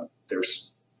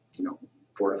there's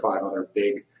 4 to 5 other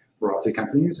big royalty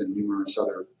companies and numerous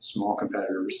other small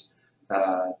competitors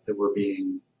that we're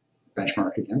being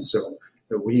benchmarked against. So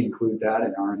we include that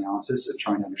in our analysis of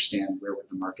trying to understand where would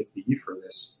the market be for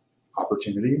this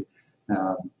opportunity,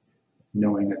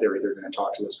 knowing that they're either going to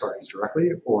talk to those parties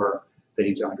directly or they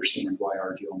need to understand why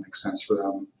our deal makes sense for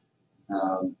them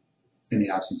in the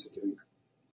absence of doing that.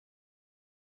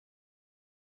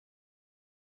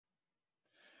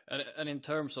 And in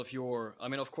terms of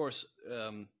of course,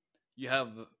 you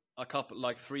have a couple,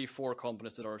 like 3-4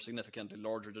 companies that are significantly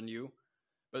larger than you.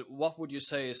 But what would you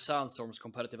say is Sandstorm's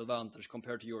competitive advantage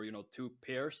compared to your, 2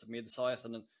 peers, mid-size,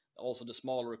 and then also the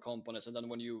smaller companies, and then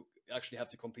when you actually have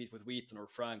to compete with Wheaton or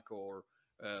Franco or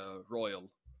Royal?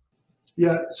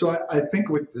 Yeah, so I think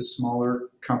with the smaller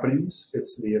companies,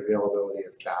 it's the availability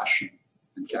of cash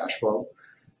and cash flow,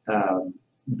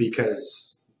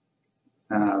 because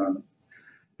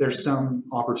there's some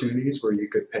opportunities where you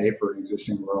could pay for an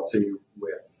existing royalty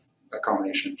with a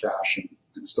combination of cash and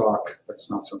stock.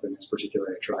 That's not something that's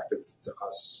particularly attractive to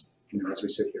us, as we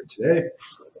sit here today.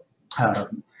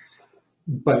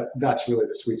 But that's really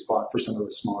the sweet spot for some of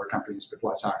those smaller companies with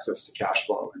less access to cash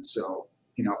flow. And so,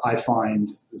 I find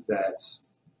that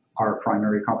our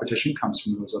primary competition comes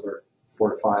from those other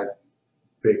 4 to 5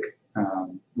 big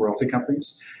royalty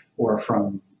companies, or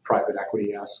from private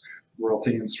equity-esque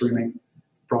royalty and streaming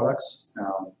products.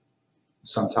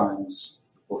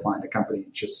 Sometimes we'll find a company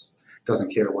just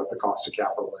doesn't care what the cost of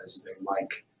capital is. They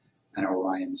like an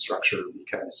Orion structure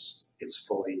because it's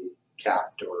fully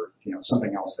capped, or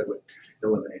something else that would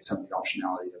eliminate some of the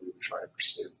optionality that we would try to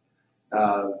pursue.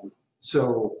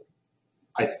 So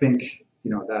I think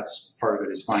that's part of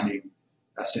it, is finding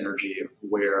a synergy of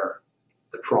where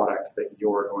the product that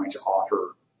you're going to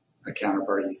offer a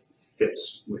counterparty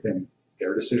fits within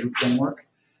their decision framework.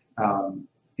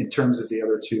 In terms of the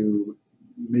other 2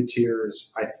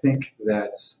 mid-tiers, I think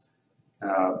that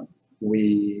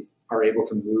we are able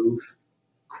to move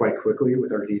quite quickly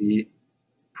with our DD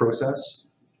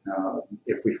process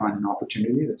if we find an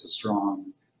opportunity that's a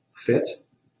strong fit.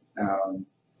 And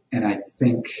I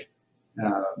think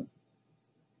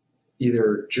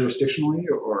either jurisdictionally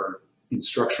or in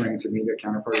structuring to meet a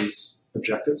counterparty's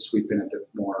objectives, we've been a bit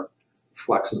more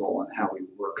flexible in how we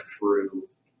work through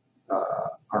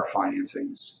our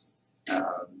financings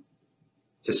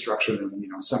to structure them.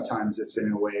 Sometimes it's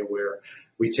in a way where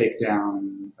we take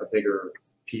down a bigger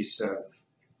piece of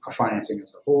a financing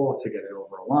as a whole to get it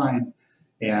over a line,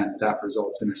 and that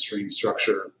results in a stream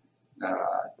structure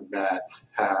that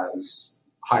has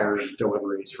higher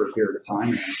deliveries for a period of time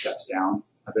and then steps down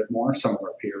a bit more. Some of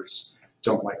our peers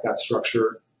don't like that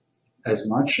structure as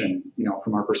much, and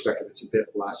from our perspective, it's a bit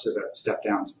less of a step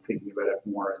down. So thinking about it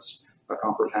more as a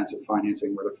comprehensive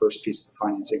financing, where the first piece of the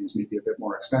financing is maybe a bit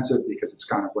more expensive because it's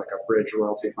kind of like a bridge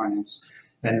royalty finance,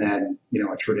 and then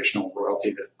a traditional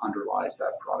royalty that underlies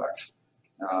that product.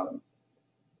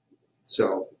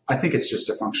 So I think it's just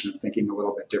a function of thinking a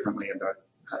little bit differently about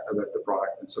the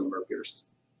product than some of our peers.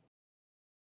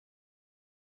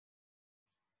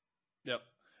 Yep.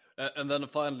 And then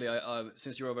finally,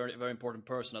 since you're a very, very important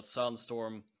person at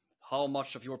Sandstorm, how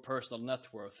much of your personal net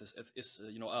worth is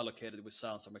allocated with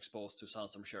Sandstorm, exposed to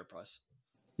Sandstorm share price?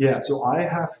 Yeah, so I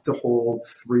have to hold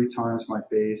 3 times my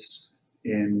base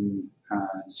in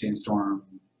Sandstorm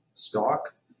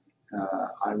stock.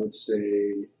 I would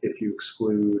say if you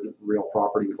exclude real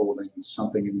property holdings,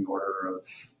 something in the order of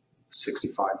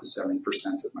 65 to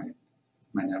 70% of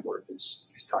my net worth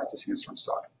is tied to Sandstorm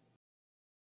stock.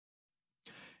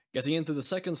 Getting into the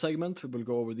second segment, we will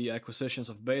go over the acquisitions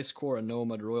of Basecore and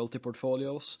Nomad royalty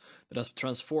portfolios that has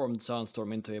transformed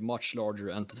Sandstorm into a much larger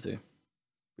entity.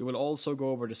 We will also go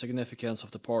over the significance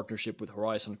of the partnership with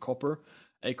Horizon Copper,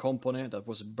 a company that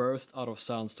was birthed out of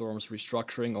Sandstorm's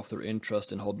restructuring of their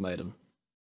interest in Hod Maiden.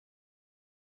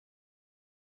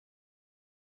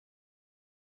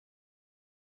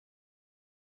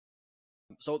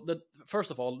 So, first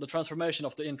of all, the transformation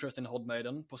of the interest in Hod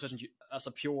Maiden positioned you as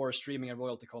a pure streaming and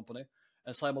royalty company,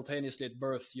 and simultaneously it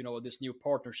birthed, this new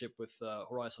partnership with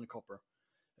Horizon Copper.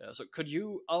 So could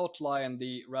you outline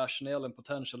the rationale and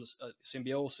potential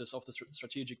symbiosis of the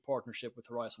strategic partnership with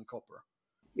Horizon Copper?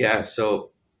 Yeah, so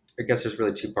I guess there's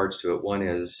really two parts to it. One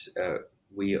is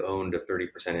we owned a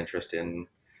 30% interest in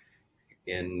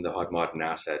the Hod Maden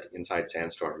asset inside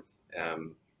Sandstorm,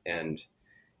 and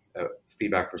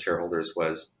feedback from shareholders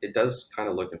was it does kind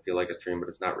of look and feel like a stream, but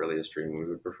it's not really a stream. We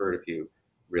would prefer it if you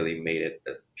really made it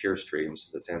a pure stream, so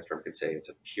that Sandstorm could say it's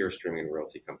a pure streaming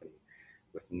royalty company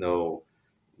with no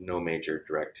major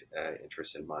direct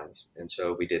interest in mines. And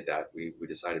so we did that. We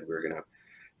decided we were going to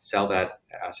sell that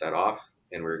asset off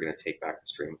and we were going to take back the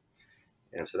stream.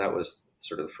 And so that was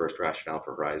sort of the first rationale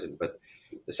for Horizon. But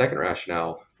the second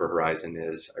rationale for Horizon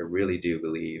is I really do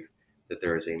believe that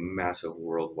there is a massive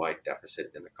worldwide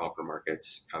deficit in the copper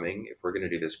markets coming. If we're going to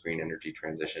do this green energy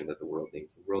transition that the world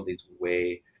needs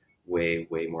way, way,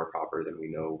 way more copper than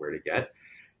we know where to get.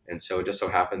 And so it just so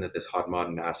happened that this Hod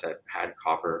Maden asset had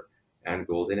copper and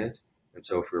gold in it. And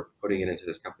so if we were putting it into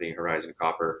this company, Horizon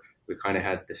Copper, we kind of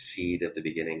had the seed at the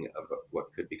beginning of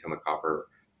what could become a copper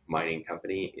mining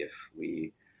company if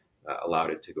we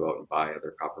allowed it to go out and buy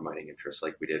other copper mining interests,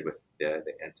 like we did with the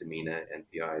Antamina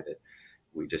NPI that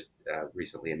we just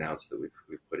recently announced that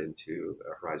we've put into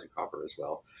Horizon Copper as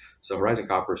well. So Horizon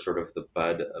Copper is sort of the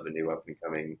bud of a new up and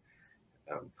coming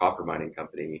copper mining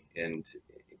company, and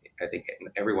I think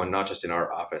everyone, not just in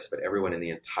our office, but everyone in the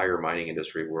entire mining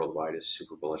industry worldwide is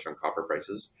super bullish on copper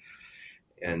prices.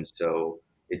 And so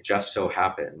it just so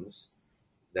happens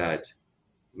that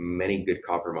many good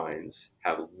copper mines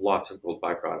have lots of gold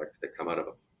byproduct that come out of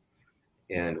them.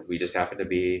 And we just happen to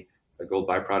be a gold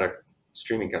byproduct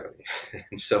streaming company.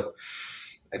 And so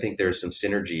I think there's some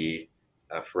synergy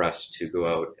for us to go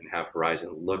out and have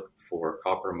Horizon look for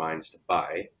copper mines to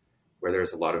buy where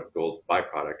there's a lot of gold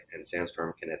byproduct, and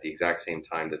Sandstorm can, at the exact same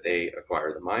time that they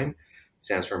acquire the mine,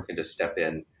 Sandstorm can just step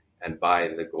in and buy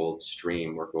the gold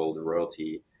stream or gold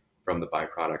royalty from the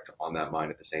byproduct on that mine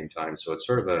at the same time. So it's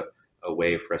sort of a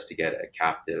way for us to get a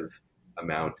captive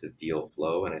amount of deal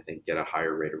flow, and I think get a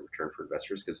higher rate of return for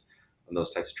investors, because on those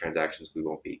types of transactions, we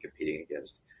won't be competing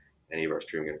against any of our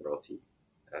streaming and royalty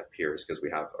peers, because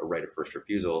we have a right of first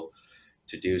refusal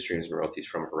to do streams and royalties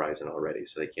from Horizon already,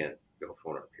 so they can't go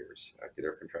phone our peers.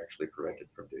 They're contractually prevented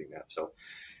from doing that. So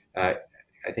I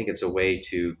think it's a way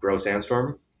to grow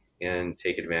Sandstorm and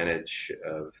take advantage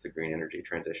of the green energy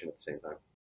transition at the same time.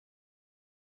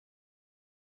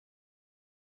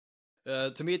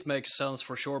 To me, it makes sense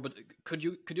for sure. But could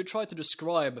you try to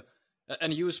describe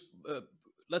and use?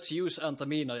 Let's use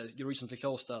Antamina. You recently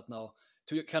closed that now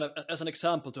to kind of as an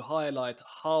example to highlight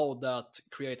how that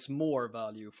creates more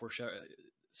value for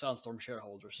Sandstorm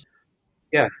shareholders.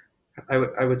 Yeah.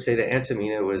 I would say that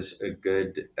Antamina was a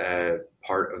good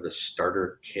part of the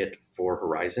starter kit for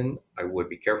Horizon. I would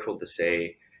be careful to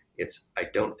say it's, I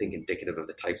don't think, indicative of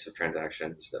the types of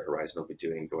transactions that Horizon will be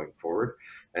doing going forward,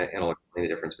 and I'll explain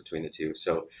the difference between the two.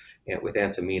 So with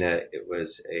Antamina, it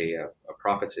was a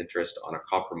profits interest on a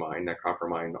copper mine. That copper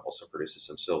mine also produces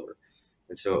some silver.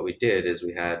 And so what we did is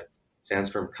we had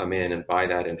Sandstorm come in and buy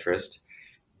that interest,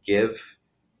 give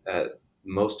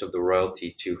most of the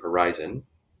royalty to Horizon,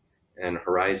 and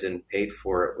Horizon paid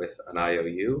for it with an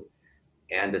IOU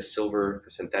and a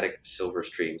synthetic silver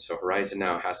stream. So Horizon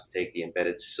now has to take the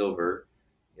embedded silver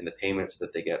in the payments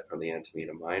that they get from the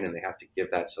Antamina mine, and they have to give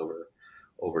that silver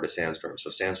over to Sandstorm. So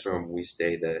Sandstorm, we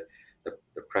stay the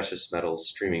precious metals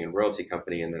streaming and royalty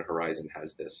company, and then Horizon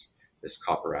has this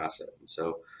copper asset. And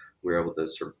so we're able to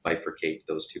sort of bifurcate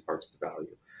those two parts of the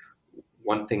value.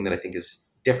 One thing that I think is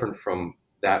different from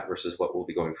that versus what will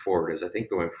be going forward is I think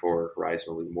going forward,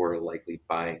 Horizon will be more likely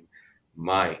buying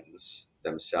mines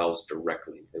themselves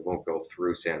directly. They won't go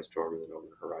through Sandstorm and then over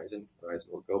to Horizon.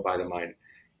 Horizon will go buy the mine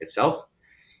itself,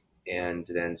 and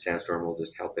then Sandstorm will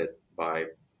just help it by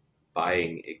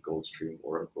buying a gold stream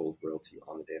or a gold royalty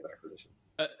on the day of acquisition.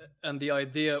 And the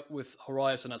idea with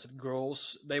Horizon as it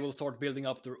grows, they will start building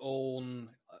up their own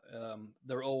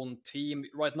team.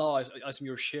 Right now, I assume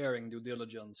you're sharing due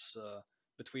diligence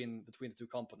between the two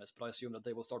companies, but I assume that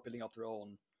they will start building up their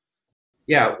own.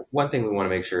 Yeah, one thing we want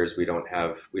to make sure is we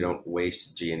don't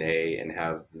waste G&A and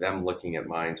have them looking at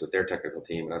mines with their technical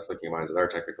team and us looking at mines with our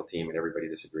technical team and everybody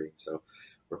disagreeing. So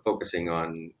we're focusing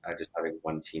on just having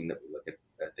one team that we look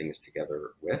at things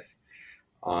together with.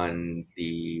 On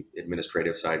the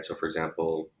administrative side, so for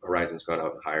example, Horizon's got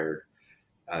out and hired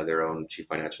their own chief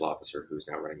financial officer who's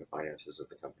now running the finances of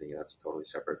the company. That's a totally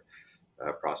separate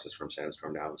process from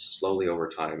Sandstorm now. And slowly over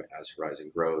time, as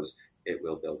Horizon grows, it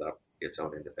will build up its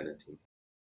own independent team.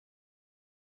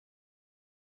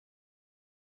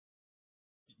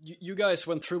 you guys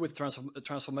went through with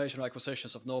transformational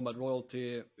acquisitions of Nomad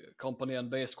Royalty Company and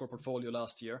Base Core portfolio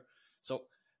last year. So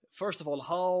first of all,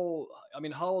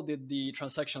 how did the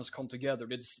transactions come together?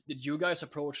 Did you guys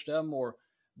approach them, or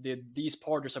did these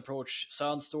partners approach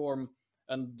Sandstorm?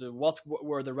 And what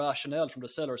were the rationale from the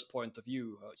seller's point of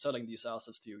view selling these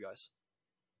assets to you guys?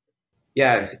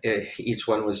 Yeah, each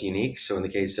one was unique. So in the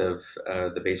case of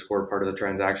the base core part of the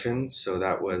transaction, so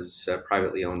that was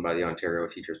privately owned by the Ontario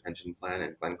Teachers Pension Plan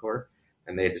and Glencore,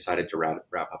 and they had decided to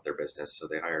wrap up their business. So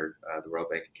they hired the Royal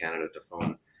Bank of Canada to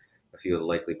phone a few of the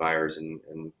likely buyers, and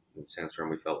in Sandstorm,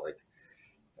 we felt like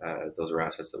those were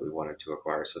assets that we wanted to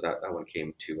acquire. So that one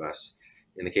came to us.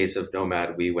 In the case of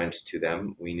Nomad, we went to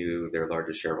them. We knew their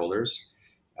largest shareholders.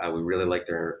 We really liked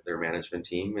their management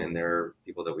team, and they're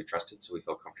people that we trusted, so we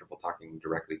felt comfortable talking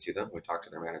directly to them. We talked to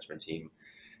their management team,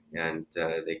 and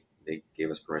they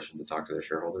gave us permission to talk to their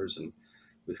shareholders, and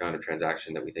we found a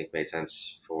transaction that we think made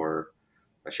sense for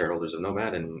shareholders of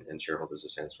Nomad and shareholders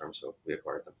of Sandstorm, so we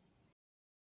acquired them.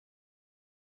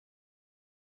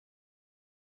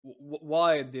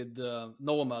 Why did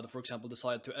Nomad, for example,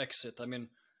 decide to exit? I mean,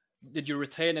 did you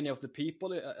retain any of the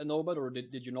people at Nomad, or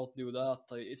did you not do that?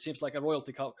 It seems like a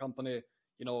royalty company,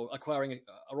 acquiring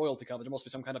a royalty company, there must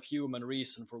be some kind of human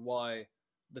reason for why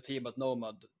the team at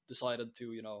Nomad decided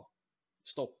to,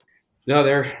 stop. No,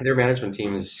 their management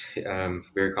team is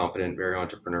very competent, very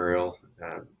entrepreneurial,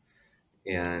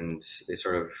 and they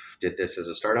sort of did this as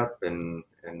a startup and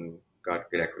got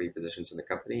good equity positions in the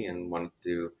company and wanted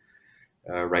to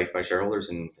right by shareholders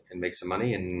and make some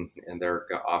money, and they're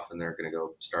off and they're going to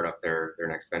go start up their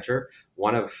next venture.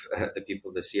 One of the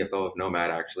people, the CFO of Nomad,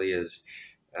 actually is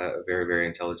a very, very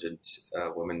intelligent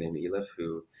woman named Elif,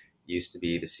 who used to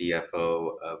be the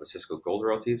CFO of Cisco Gold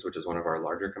Royalties, which is one of our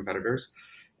larger competitors.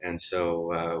 And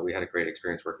so we had a great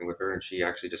experience working with her, and she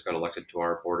actually just got elected to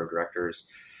our board of directors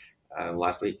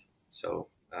last week. So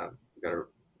we got a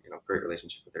great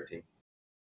relationship with their team.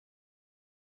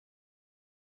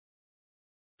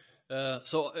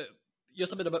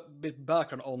 Just a bit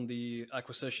background on the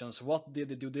acquisitions. What did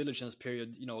the due diligence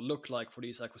period, look like for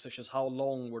these acquisitions? How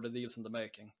long were the deals in the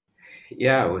making?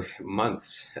 Yeah,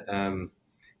 months.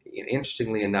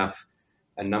 Interestingly enough,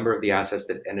 a number of the assets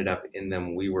that ended up in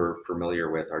them we were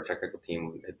familiar with. Our technical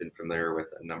team had been familiar with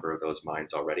a number of those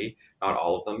mines already, not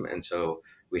all of them, and so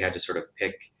we had to sort of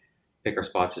pick our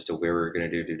spots as to where we were going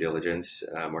to do due diligence.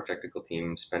 Our technical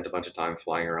team spent a bunch of time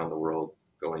flying around the world,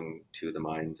 going to the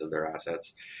mines of their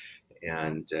assets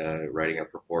and writing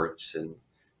up reports. And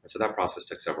so that process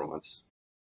took several months.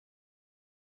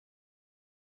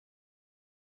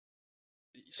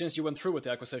 Since you went through with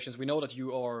the acquisitions, we know that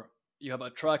you have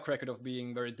a track record of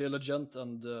being very diligent,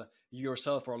 and you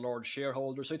yourself are a large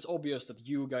shareholder. So it's obvious that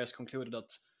you guys concluded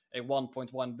that a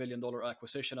 $1.1 billion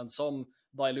acquisition and some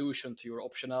dilution to your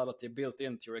optionality built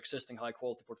into your existing high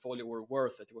quality portfolio were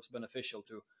worth it. It was beneficial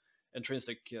to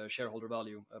intrinsic shareholder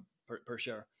value per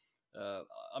share.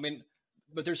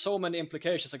 But there's so many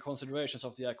implications and considerations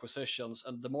of the acquisitions,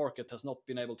 and the market has not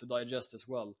been able to digest as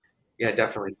well. Yeah,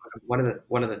 definitely.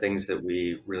 One of the things that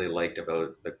we really liked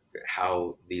about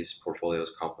how these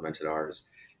portfolios complemented ours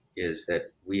is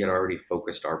that we had already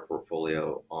focused our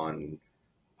portfolio on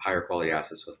higher quality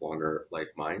assets with longer life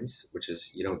mines, which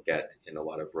is you don't get in a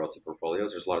lot of royalty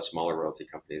portfolios. There's a lot of smaller royalty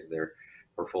companies. Their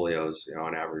portfolios,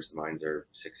 on average, the mines are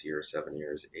 6 years, 7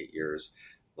 years, 8 years,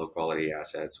 low quality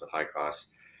assets with high costs.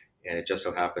 And it just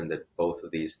so happened that both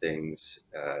of these things,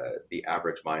 the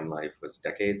average mine life was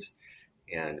decades,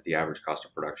 and the average cost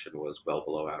of production was well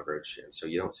below average. And so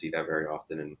you don't see that very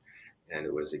often. And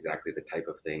it was exactly the type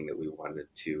of thing that we wanted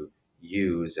to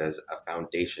use as a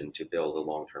foundation to build a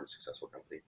long-term successful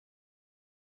company.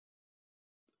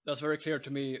 That's very clear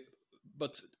to me.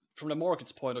 But from the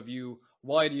market's point of view,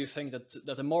 why do you think that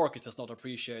the market has not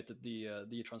appreciated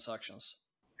the transactions?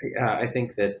 I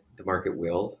think that the market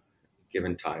will,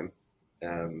 given time.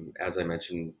 As I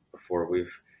mentioned before,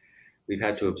 we've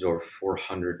had to absorb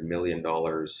 $400 million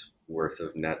worth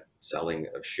of net selling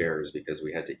of shares because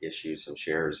we had to issue some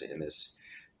shares in this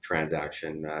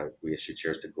transaction. We issued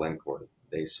shares to Glencore.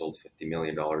 They sold $50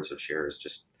 million of shares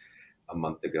just a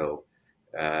month ago.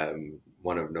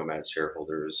 One of Nomad's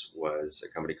shareholders was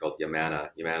a company called Yamana.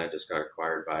 Yamana just got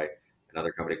acquired by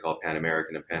another company called Pan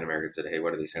American, and Pan American said, hey,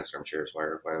 what are these Sandstorm shares? Why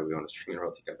do we own a streaming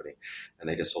royalty company? And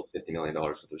they just sold $50 million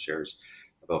worth of shares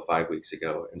about 5 weeks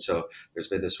ago. And so there's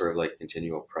been this sort of like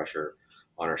continual pressure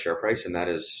on our share price, and that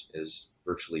is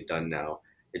virtually done now.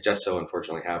 It just so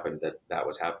unfortunately happened that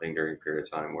was happening during a period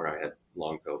of time where I had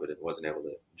long COVID and wasn't able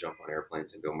to jump on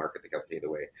airplanes and go market the company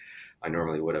the way I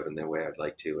normally would have and the way I'd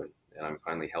like to. And I'm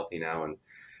finally healthy now and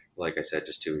like I said,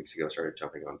 just 2 weeks ago, started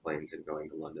jumping on planes and going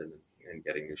to London and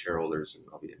getting new shareholders, and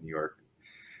I'll be in New York, and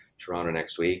Toronto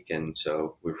next week, and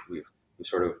so we've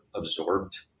sort of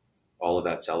absorbed all of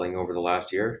that selling over the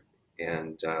last year,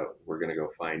 and we're going to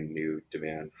go find new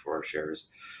demand for our shares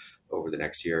over the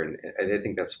next year. And I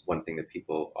think that's one thing that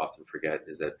people often forget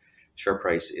is that share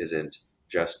price isn't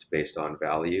just based on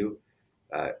value.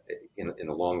 Uh, in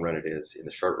the long run, it is. In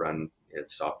the short run,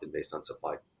 it's often based on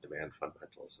supply demand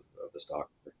fundamentals of the stock.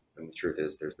 And the truth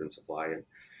is, there's been supply,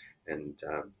 and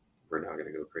we're now going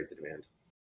to go create the demand.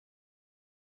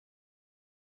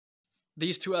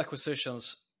 These two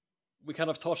acquisitions, we kind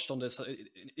of touched on this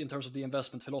in terms of the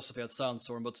investment philosophy at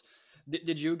Sandstorm, but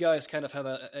did you guys kind of have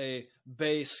a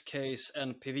base case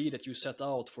NPV that you set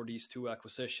out for these two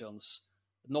acquisitions,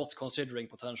 not considering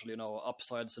potential,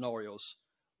 upside scenarios?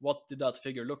 What did that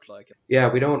figure look like? Yeah,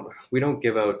 we don't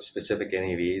give out specific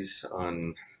NAVs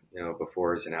on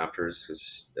befores and afters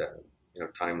because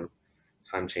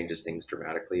time changes things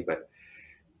dramatically.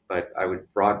 But I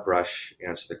would broad brush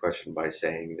answer the question by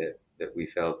saying that we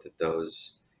felt that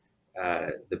those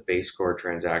the base core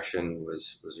transaction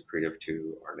was accretive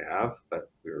to our NAV,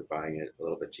 but we were buying it a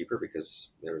little bit cheaper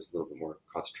because there was a little bit more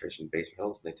concentration in base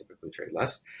metals, and they typically trade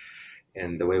less.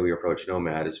 And the way we approached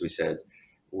Nomad is we said,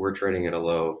 we're trading at a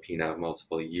low PNAV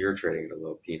multiple, you're trading at a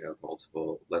low PNAV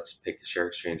multiple. Let's pick a share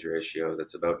exchange ratio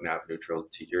that's about NAV neutral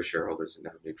to your shareholders and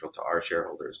NAV neutral to our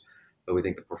shareholders. But we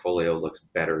think the portfolio looks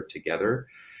better together,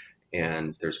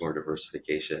 and there's more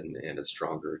diversification, and it's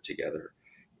stronger together.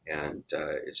 And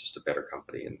it's just a better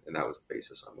company, and that was the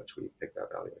basis on which we picked that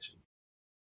valuation.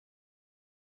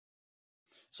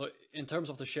 So in terms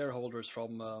of the shareholders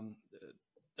from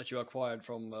that you acquired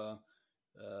from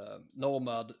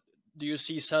Nomad, do you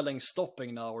see selling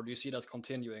stopping now, or do you see that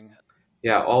continuing?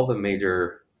 Yeah, all the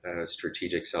major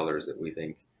strategic sellers that we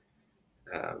think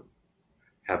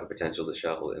have a potential to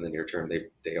sell in the near term,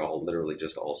 they all literally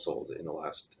just all sold in the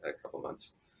last couple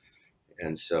months.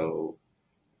 And so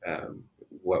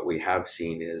what we have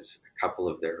seen is a couple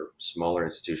of their smaller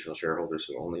institutional shareholders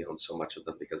who only own so much of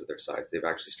them because of their size, they've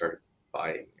actually started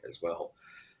buying as well.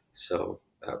 So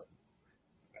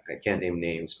I can't name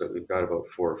names, but we've got about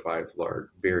 4 or 5 large,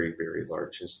 very, very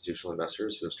large institutional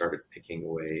investors who have started picking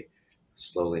away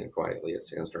slowly and quietly at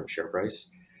Sandstorm share price.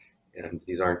 And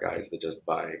these aren't guys that just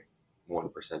buy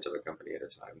 1% of a company at a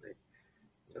time.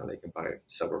 They can buy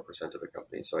several percent of a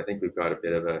company. So I think we've got a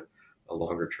bit of a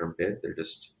longer term bid. They're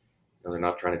just, they're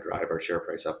not trying to drive our share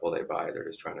price up while they buy. They're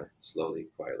just trying to slowly,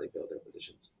 quietly build their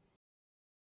positions.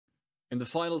 In the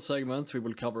final segment, we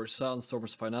will cover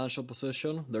Sandstorm's financial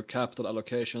position, their capital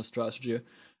allocation strategy,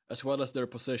 as well as their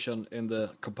position in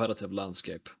the competitive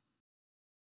landscape.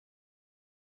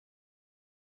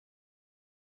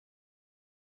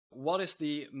 What is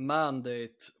the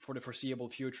mandate for the foreseeable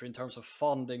future in terms of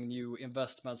funding new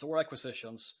investments or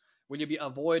acquisitions? Will you be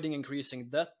avoiding increasing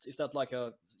debt? Is that like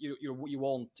you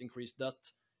won't increase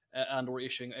debt and or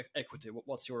issuing equity?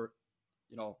 What's your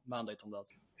mandate on that?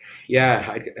 Yeah,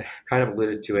 I kind of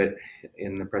alluded to it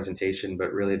in the presentation,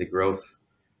 but really the growth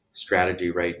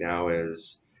strategy right now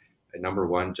is number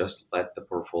one, just let the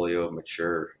portfolio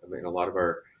mature. I mean, a lot of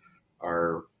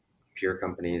our peer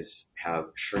companies have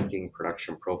shrinking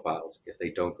production profiles if they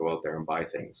don't go out there and buy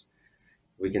things.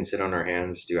 We can sit on our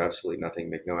hands, do absolutely nothing,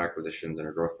 make no acquisitions, and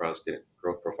our growth profile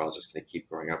is just going to keep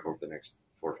growing up over the next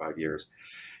 4 or 5 years.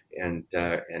 And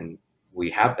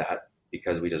we have that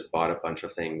because we just bought a bunch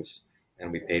of things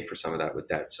and we paid for some of that with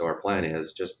debt. So our plan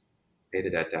is just pay the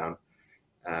debt down.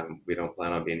 We don't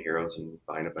plan on being heroes and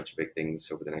buying a bunch of big things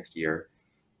over the next year.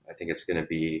 I think it's going to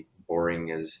be boring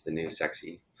is the new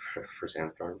sexy for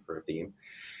Sandstorm, for a theme.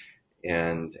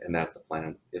 And that's the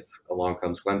plan. If along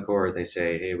comes Glencore, they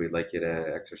say, hey, we'd like you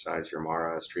to exercise your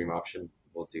Mara stream option,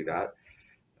 we'll do that.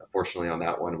 Fortunately, on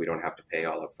that one, we don't have to pay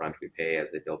all up front. We pay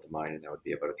as they build the mine, and that would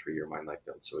be about a 3-year mine life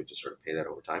build. So we just sort of pay that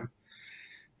over time.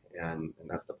 And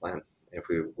that's the plan. If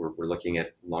we're looking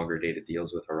at longer dated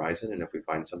deals with Horizon, and if we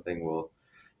find something,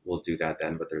 we'll do that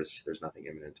then. But there's nothing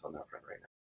imminent on that front right now.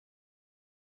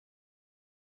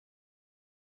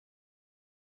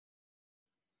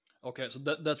 Okay, so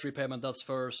debt repayment, that's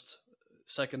first.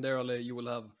 Secondarily, you will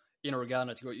have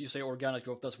inorganic growth. You say organic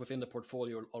growth, that's within the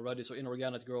portfolio already. So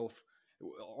inorganic growth,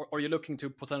 are you looking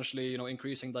to potentially,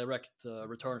 increasing direct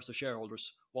returns to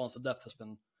shareholders once the debt has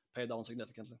been paid down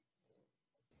significantly?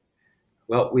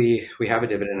 Well, we have a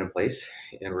dividend in place,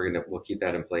 and we'll keep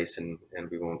that in place, and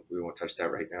we won't touch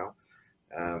that right now.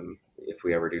 If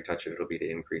we ever do touch it, it'll be to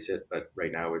increase it. But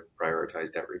right now, we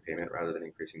prioritize debt repayment rather than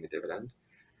increasing the dividend.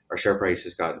 Our share price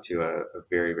has gotten to a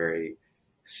very, very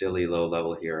silly low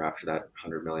level here after that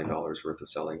 $100 million worth of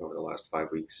selling over the last 5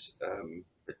 weeks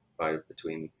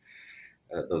between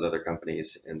those other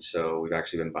companies. And so we've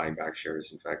actually been buying back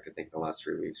shares. In fact, I think in the last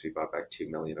 3 weeks we bought back 2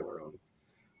 million of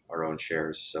our own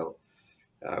shares. So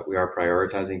we are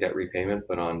prioritizing debt repayment,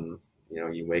 but on,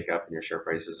 you wake up and your share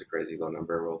price is a crazy low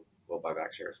number, we'll buy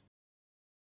back shares.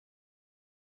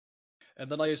 And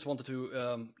then I just wanted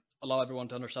to allow everyone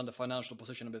to understand the financial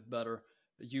position a bit better.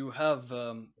 You have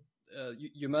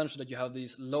you mentioned that you have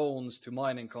these loans to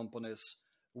mining companies.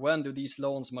 When do these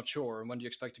loans mature, and when do you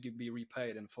expect to be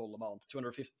repaid in full amount?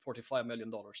 $245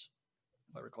 million,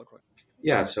 if I recall correctly.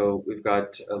 Yeah, so we've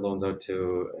got a loan out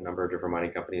to a number of different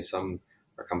mining companies. Some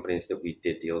are companies that we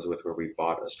did deals with where we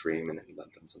bought a stream and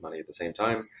lent them some money at the same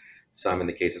time. Some in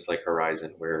the cases like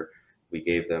Horizon, where we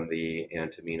gave them the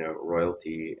Antamina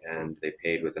royalty and they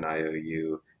paid with an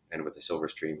IOU and with the silver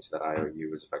stream, so that IOU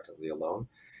was effectively a loan.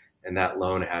 And that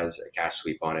loan has a cash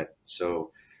sweep on it.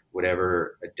 So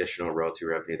whatever additional royalty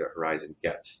revenue that Horizon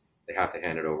gets, they have to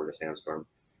hand it over to Sandstorm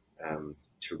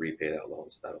to repay that loan.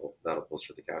 So that'll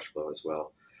bolster the cash flow as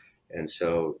well. And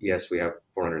so, yes, we have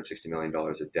 $460 million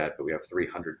of debt, but we have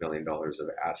 $300 million of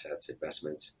assets,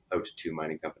 investments out to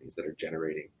mining companies that are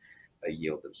generating a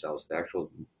yield themselves. The actual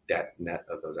debt net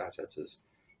of those assets is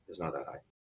not that high.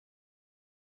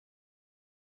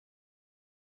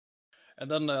 And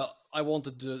then I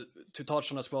wanted to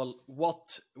touch on as well,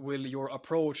 what will your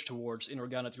approach towards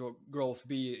inorganic growth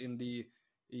be in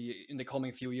the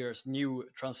coming few years? New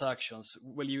transactions,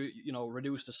 will you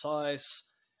reduce the size,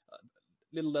 a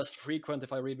little less frequent?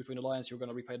 If I read between the lines, you're going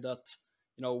to repay debt.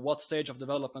 What stage of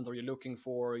development are you looking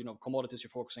for? Commodities,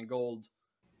 you're focusing gold.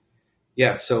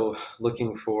 Yeah, so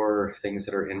looking for things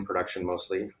that are in production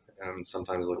mostly.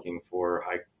 Sometimes looking for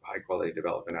high quality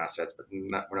development assets, but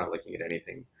we're not looking at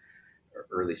anything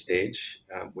early stage.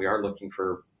 We are looking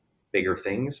for bigger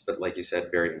things, but like you said,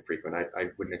 very infrequent. I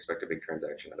wouldn't expect a big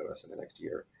transaction out of us in the next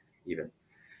year, even.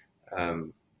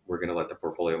 We're going to let the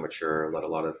portfolio mature, let a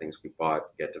lot of the things we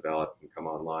bought get developed and come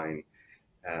online,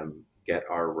 get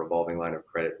our revolving line of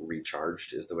credit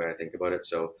recharged is the way I think about it.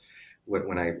 So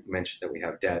when I mentioned that we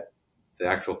have debt, the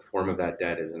actual form of that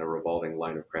debt is in a revolving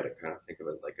line of credit. Kind of think of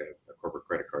it like a corporate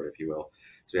credit card, if you will.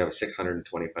 So we have a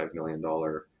 $625 million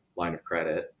line of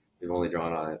credit. We've only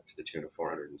drawn on it to the tune of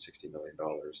 $460 million.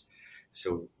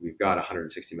 So we've got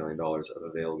 $160 million of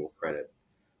available credit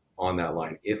on that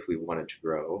line if we wanted to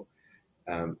grow.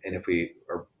 And if we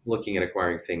are looking at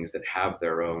acquiring things that have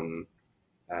their own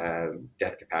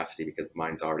debt capacity because the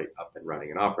mine's already up and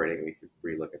running and operating, we could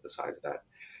relook at the size of that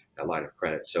line of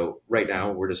credit. So right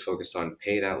now we're just focused on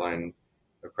pay that line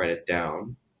of credit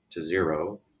down to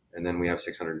zero, and then we have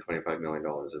 $625 million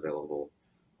available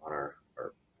on our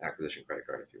acquisition credit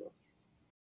card, if you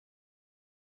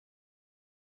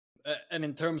will. And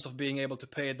in terms of being able to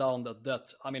pay down that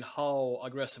debt, I mean, how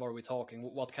aggressive are we talking?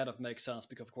 What kind of makes sense?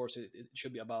 Because of course it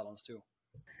should be a balance too.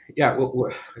 Yeah,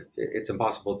 well, it's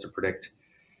impossible to predict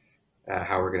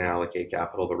how we're going to allocate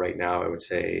capital, but right now I would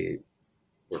say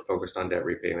we're focused on debt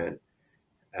repayment.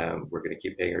 We're going to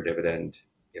keep paying our dividend.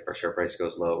 If our share price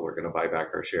goes low, we're going to buy back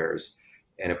our shares.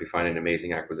 And if we find an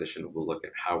amazing acquisition, we'll look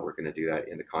at how we're going to do that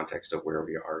in the context of where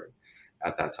we are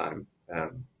at that time.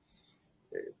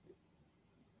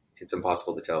 It's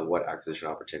impossible to tell what acquisition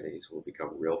opportunities will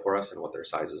become real for us and what their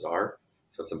sizes are.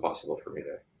 So it's impossible for me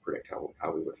to predict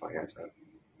how we would finance that.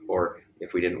 Or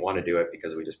if we didn't want to do it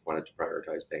because we just wanted to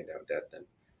prioritize paying down debt, then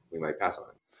we might pass on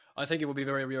it. I think it would be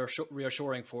very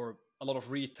reassuring for a lot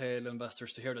of retail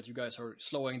investors to hear that you guys are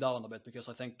slowing down a bit, because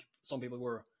I think some people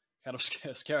were kind of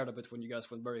scared a bit when you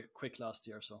guys went very quick last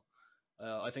year. So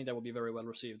I think that would be very well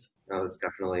received. No, that's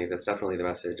definitely the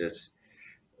message. It's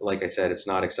like I said, it's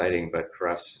not exciting, but for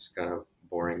us, it's kind of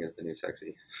boring is the new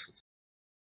sexy.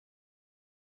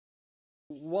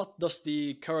 What does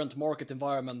the current market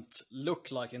environment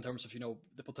look like in terms of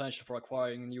the potential for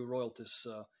acquiring new royalties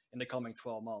in the coming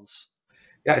 12 months?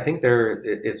 Yeah, I think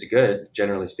it's good,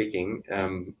 generally speaking.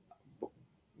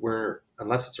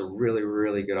 Unless it's a really,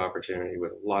 really good opportunity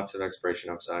with lots of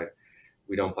exploration upside,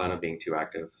 we don't plan on being too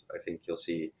active. I think you'll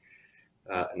see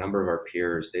a number of our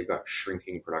peers, they've got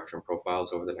shrinking production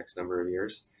profiles over the next number of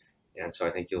years. And so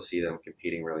I think you'll see them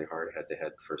competing really hard head to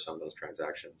head for some of those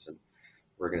transactions. And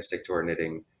we're going to stick to our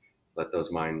knitting, let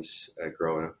those mines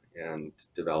grow and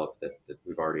develop that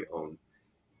we've already owned.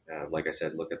 Like I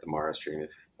said, look at the Mara stream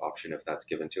option if that's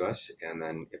given to us. And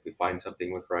then if we find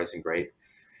something with Horizon, great.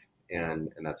 And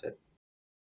that's it.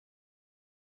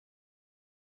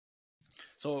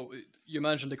 So you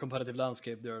mentioned the competitive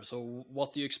landscape there. So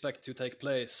what do you expect to take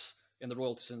place in the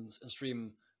royalties and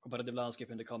stream competitive landscape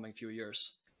in the coming few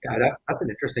years? Yeah, that's an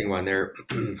interesting one there.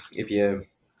 If you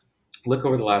look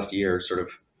over the last year,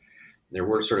 there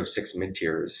were sort of six mid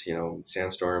tiers,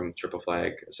 Sandstorm, Triple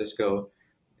Flag, Cisco,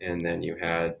 and then you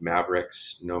had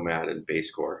Mavericks, Nomad, and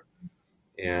Basecore.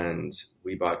 And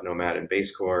we bought Nomad and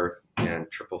Basecore, and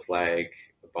Triple Flag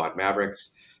bought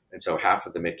Mavericks. And so half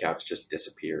of the mid caps just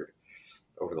disappeared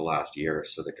over the last year.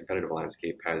 So the competitive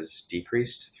landscape has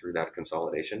decreased through that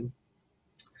consolidation.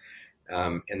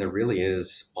 And there really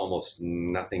is almost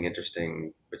nothing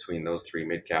interesting between those three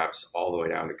mid caps all the way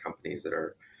down to companies that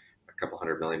are a couple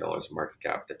 $100 million in market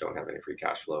cap that don't have any free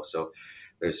cash flow. So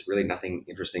there's really nothing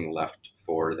interesting left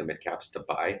for the mid caps to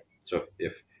buy. So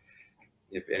if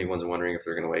anyone's wondering if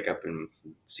they're going to wake up and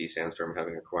see Sandstorm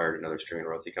having acquired another streaming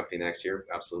royalty company the next year,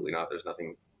 absolutely not. There's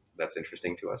nothing that's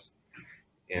interesting to us.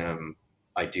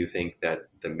 I do think that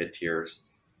the mid tiers,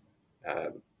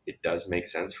 it does make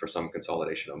sense for some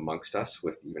consolidation amongst us,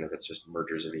 with even if it's just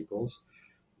mergers of equals.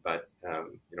 But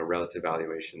relative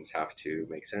valuations have to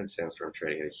make sense. Sandstorm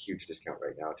trading at a huge discount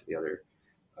right now to the other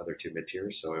two mid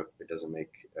tiers, so it doesn't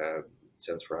make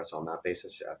sense for us on that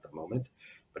basis at the moment.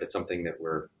 But it's something that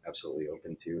we're absolutely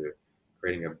open to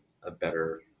creating a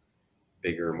better,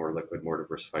 bigger, more liquid, more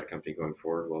diversified company going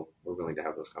forward. We're willing to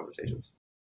have those conversations.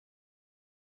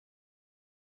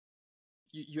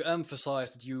 You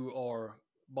emphasize that you are,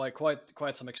 by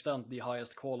quite some extent, the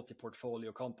highest quality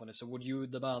portfolio company. So would you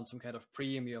demand some kind of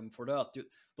premium for that?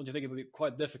 Don't you think it would be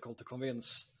quite difficult to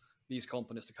convince these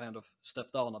companies to kind of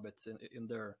step down a bit in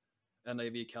their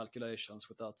NAV calculations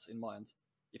with that in mind?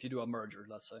 If you do a merger,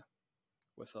 let's say,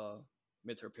 with a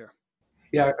mid-tier peer.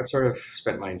 Yeah, I've sort of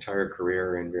spent my entire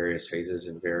career in various phases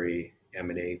in very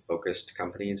M&A focused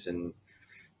companies and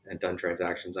done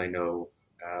transactions. I know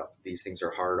these things are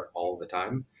hard all the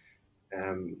time,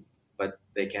 but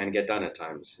they can get done at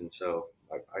times. And so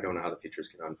I don't know how the future is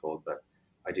going to unfold, but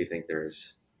I do think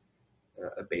there's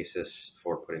a basis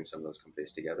for putting some of those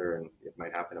companies together, and it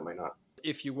might happen, it might not.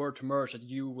 If you were to merge it,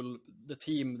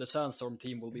 the Sandstorm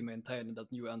team will be maintained in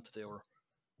that new entity, or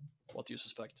what do you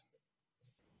suspect?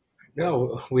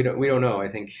 No, we don't know. I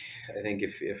think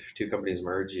if two companies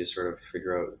merge, you sort of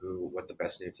figure out what the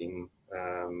best new team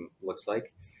looks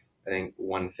like. I think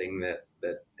one thing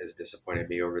that has disappointed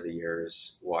me over the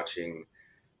years watching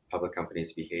public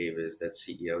companies behave is that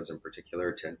CEOs in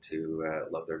particular tend to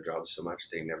love their jobs so much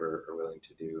they never are willing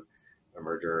to do a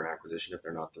merger or an acquisition if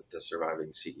they're not the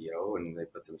surviving CEO, and they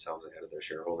put themselves ahead of their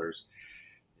shareholders.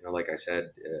 Like I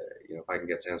said, if I can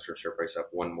get Sandstorm share price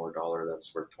up $1 more,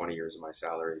 that's worth 20 years of my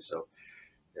salary. So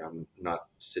I'm not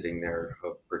sitting there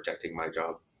protecting my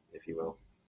job, if you will.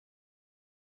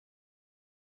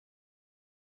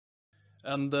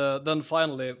 And then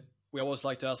finally, we always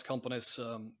like to ask companies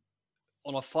on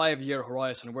a 5-year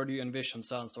horizon, where do you envision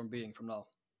Sandstorm being from now?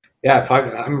 Yeah,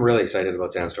 I'm really excited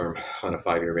about Sandstorm on a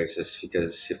 5-year basis,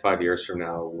 because 5 years from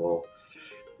now,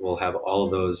 we'll have all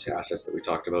of those assets that we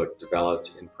talked about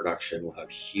developed in production. We'll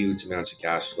have huge amounts of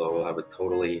cash flow. We'll have a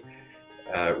totally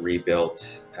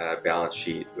rebuilt balance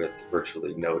sheet with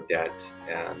virtually no debt,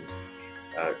 and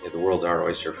the world's our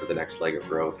oyster for the next leg of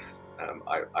growth.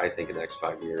 I think in the next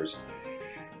 5 years,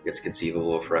 it's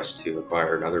conceivable for us to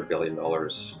acquire another $1 billion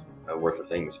worth of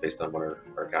things based on what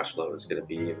our cash flow is going to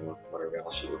be and what our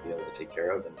balance sheet will be able to take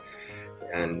care of,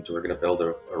 and we're going to build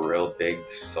a real big.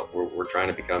 So we're trying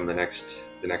to become the next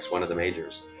one of the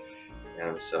majors,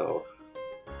 and so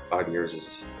 5 years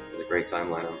is a great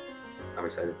timeline. I'm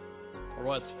excited. All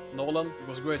right, Nolan, it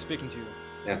was great speaking to you.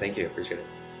 Yeah, thank you. Appreciate it.